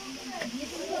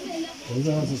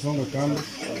 Kwanza sasa songa kando.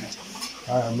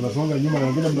 Haya, mnasonga nyuma na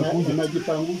wengine mnakuja.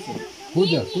 Mnajipangusha.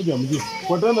 Kuja mje.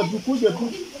 Kwa tena tu kuja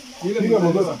tu. Piga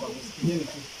magoti.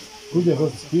 Kuja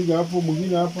sasa. Piga hapo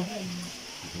mwingine hapa.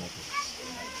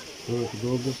 Kwa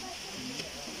kidogo.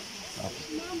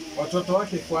 Watoto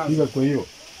wake kwanza. Piga kwa hiyo.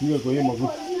 Piga kwa hiyo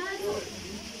magoti.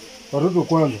 Watoto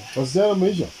kwanza. Wasichana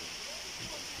maisha.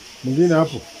 Mwingine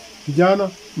hapo. Kijana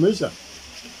maisha.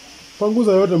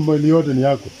 Panguza yote, mwili yote ni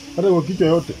yako. Hata kwa kichwa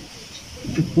yote.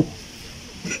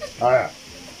 Haya.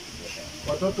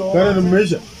 Watoto kana ni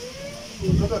maisha.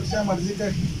 Mtoto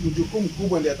akishamalizika jukumu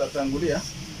kubwa ndiye atatangulia.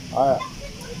 Haya.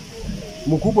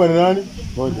 Mkubwa ni nani?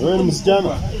 Ngoja. Wewe ni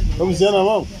msichana. Wewe msichana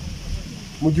mama.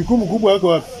 Mjukumu kubwa yako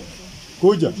wapi?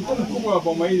 Kuja. Jukumu kubwa wa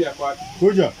boma hili yako wapi?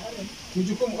 Kuja.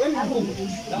 Mjukumu wewe ni mkubwa.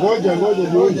 Ngoja.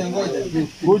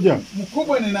 Kuja.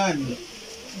 Mkubwa ni nani?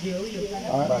 Ndio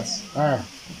huyo. Basi. Haya.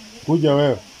 Kuja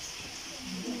wewe.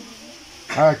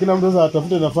 Haya, kila mtu sasa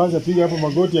atafute nafasi apige hapo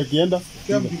magoti akienda.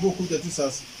 Kila mjukuu kuja tu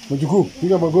sasa. Mjukuu,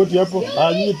 piga magoti hapo.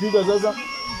 Ah, nyinyi piga sasa.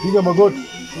 Piga magoti.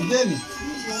 Kujeni.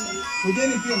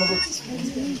 Kujeni pia magoti.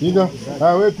 Piga.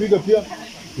 Ah, wewe piga pia.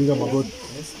 Piga magoti.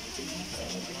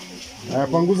 Haya,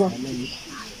 panguza.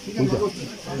 Piga magoti.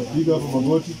 Piga hapo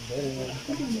magoti.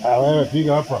 Ah, wewe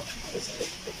piga hapa.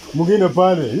 Mwingine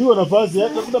pale. Hiyo nafasi,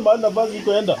 tafuta mahali nafasi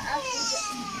iko enda.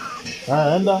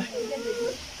 Haya, enda.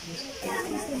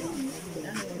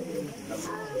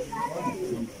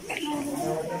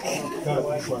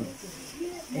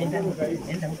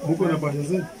 Muko na pande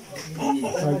zetu.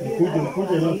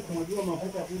 Kuja leo.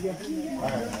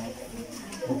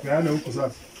 Upeane huku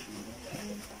sasa.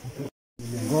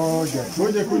 Ngoja.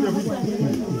 Kuja.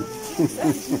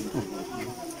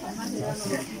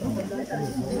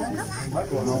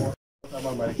 Watu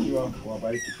wanaotaka barikiwa,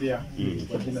 kuwabariki pia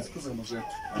kwa jina siku za Mungu wetu.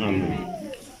 Amen.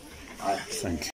 Asante.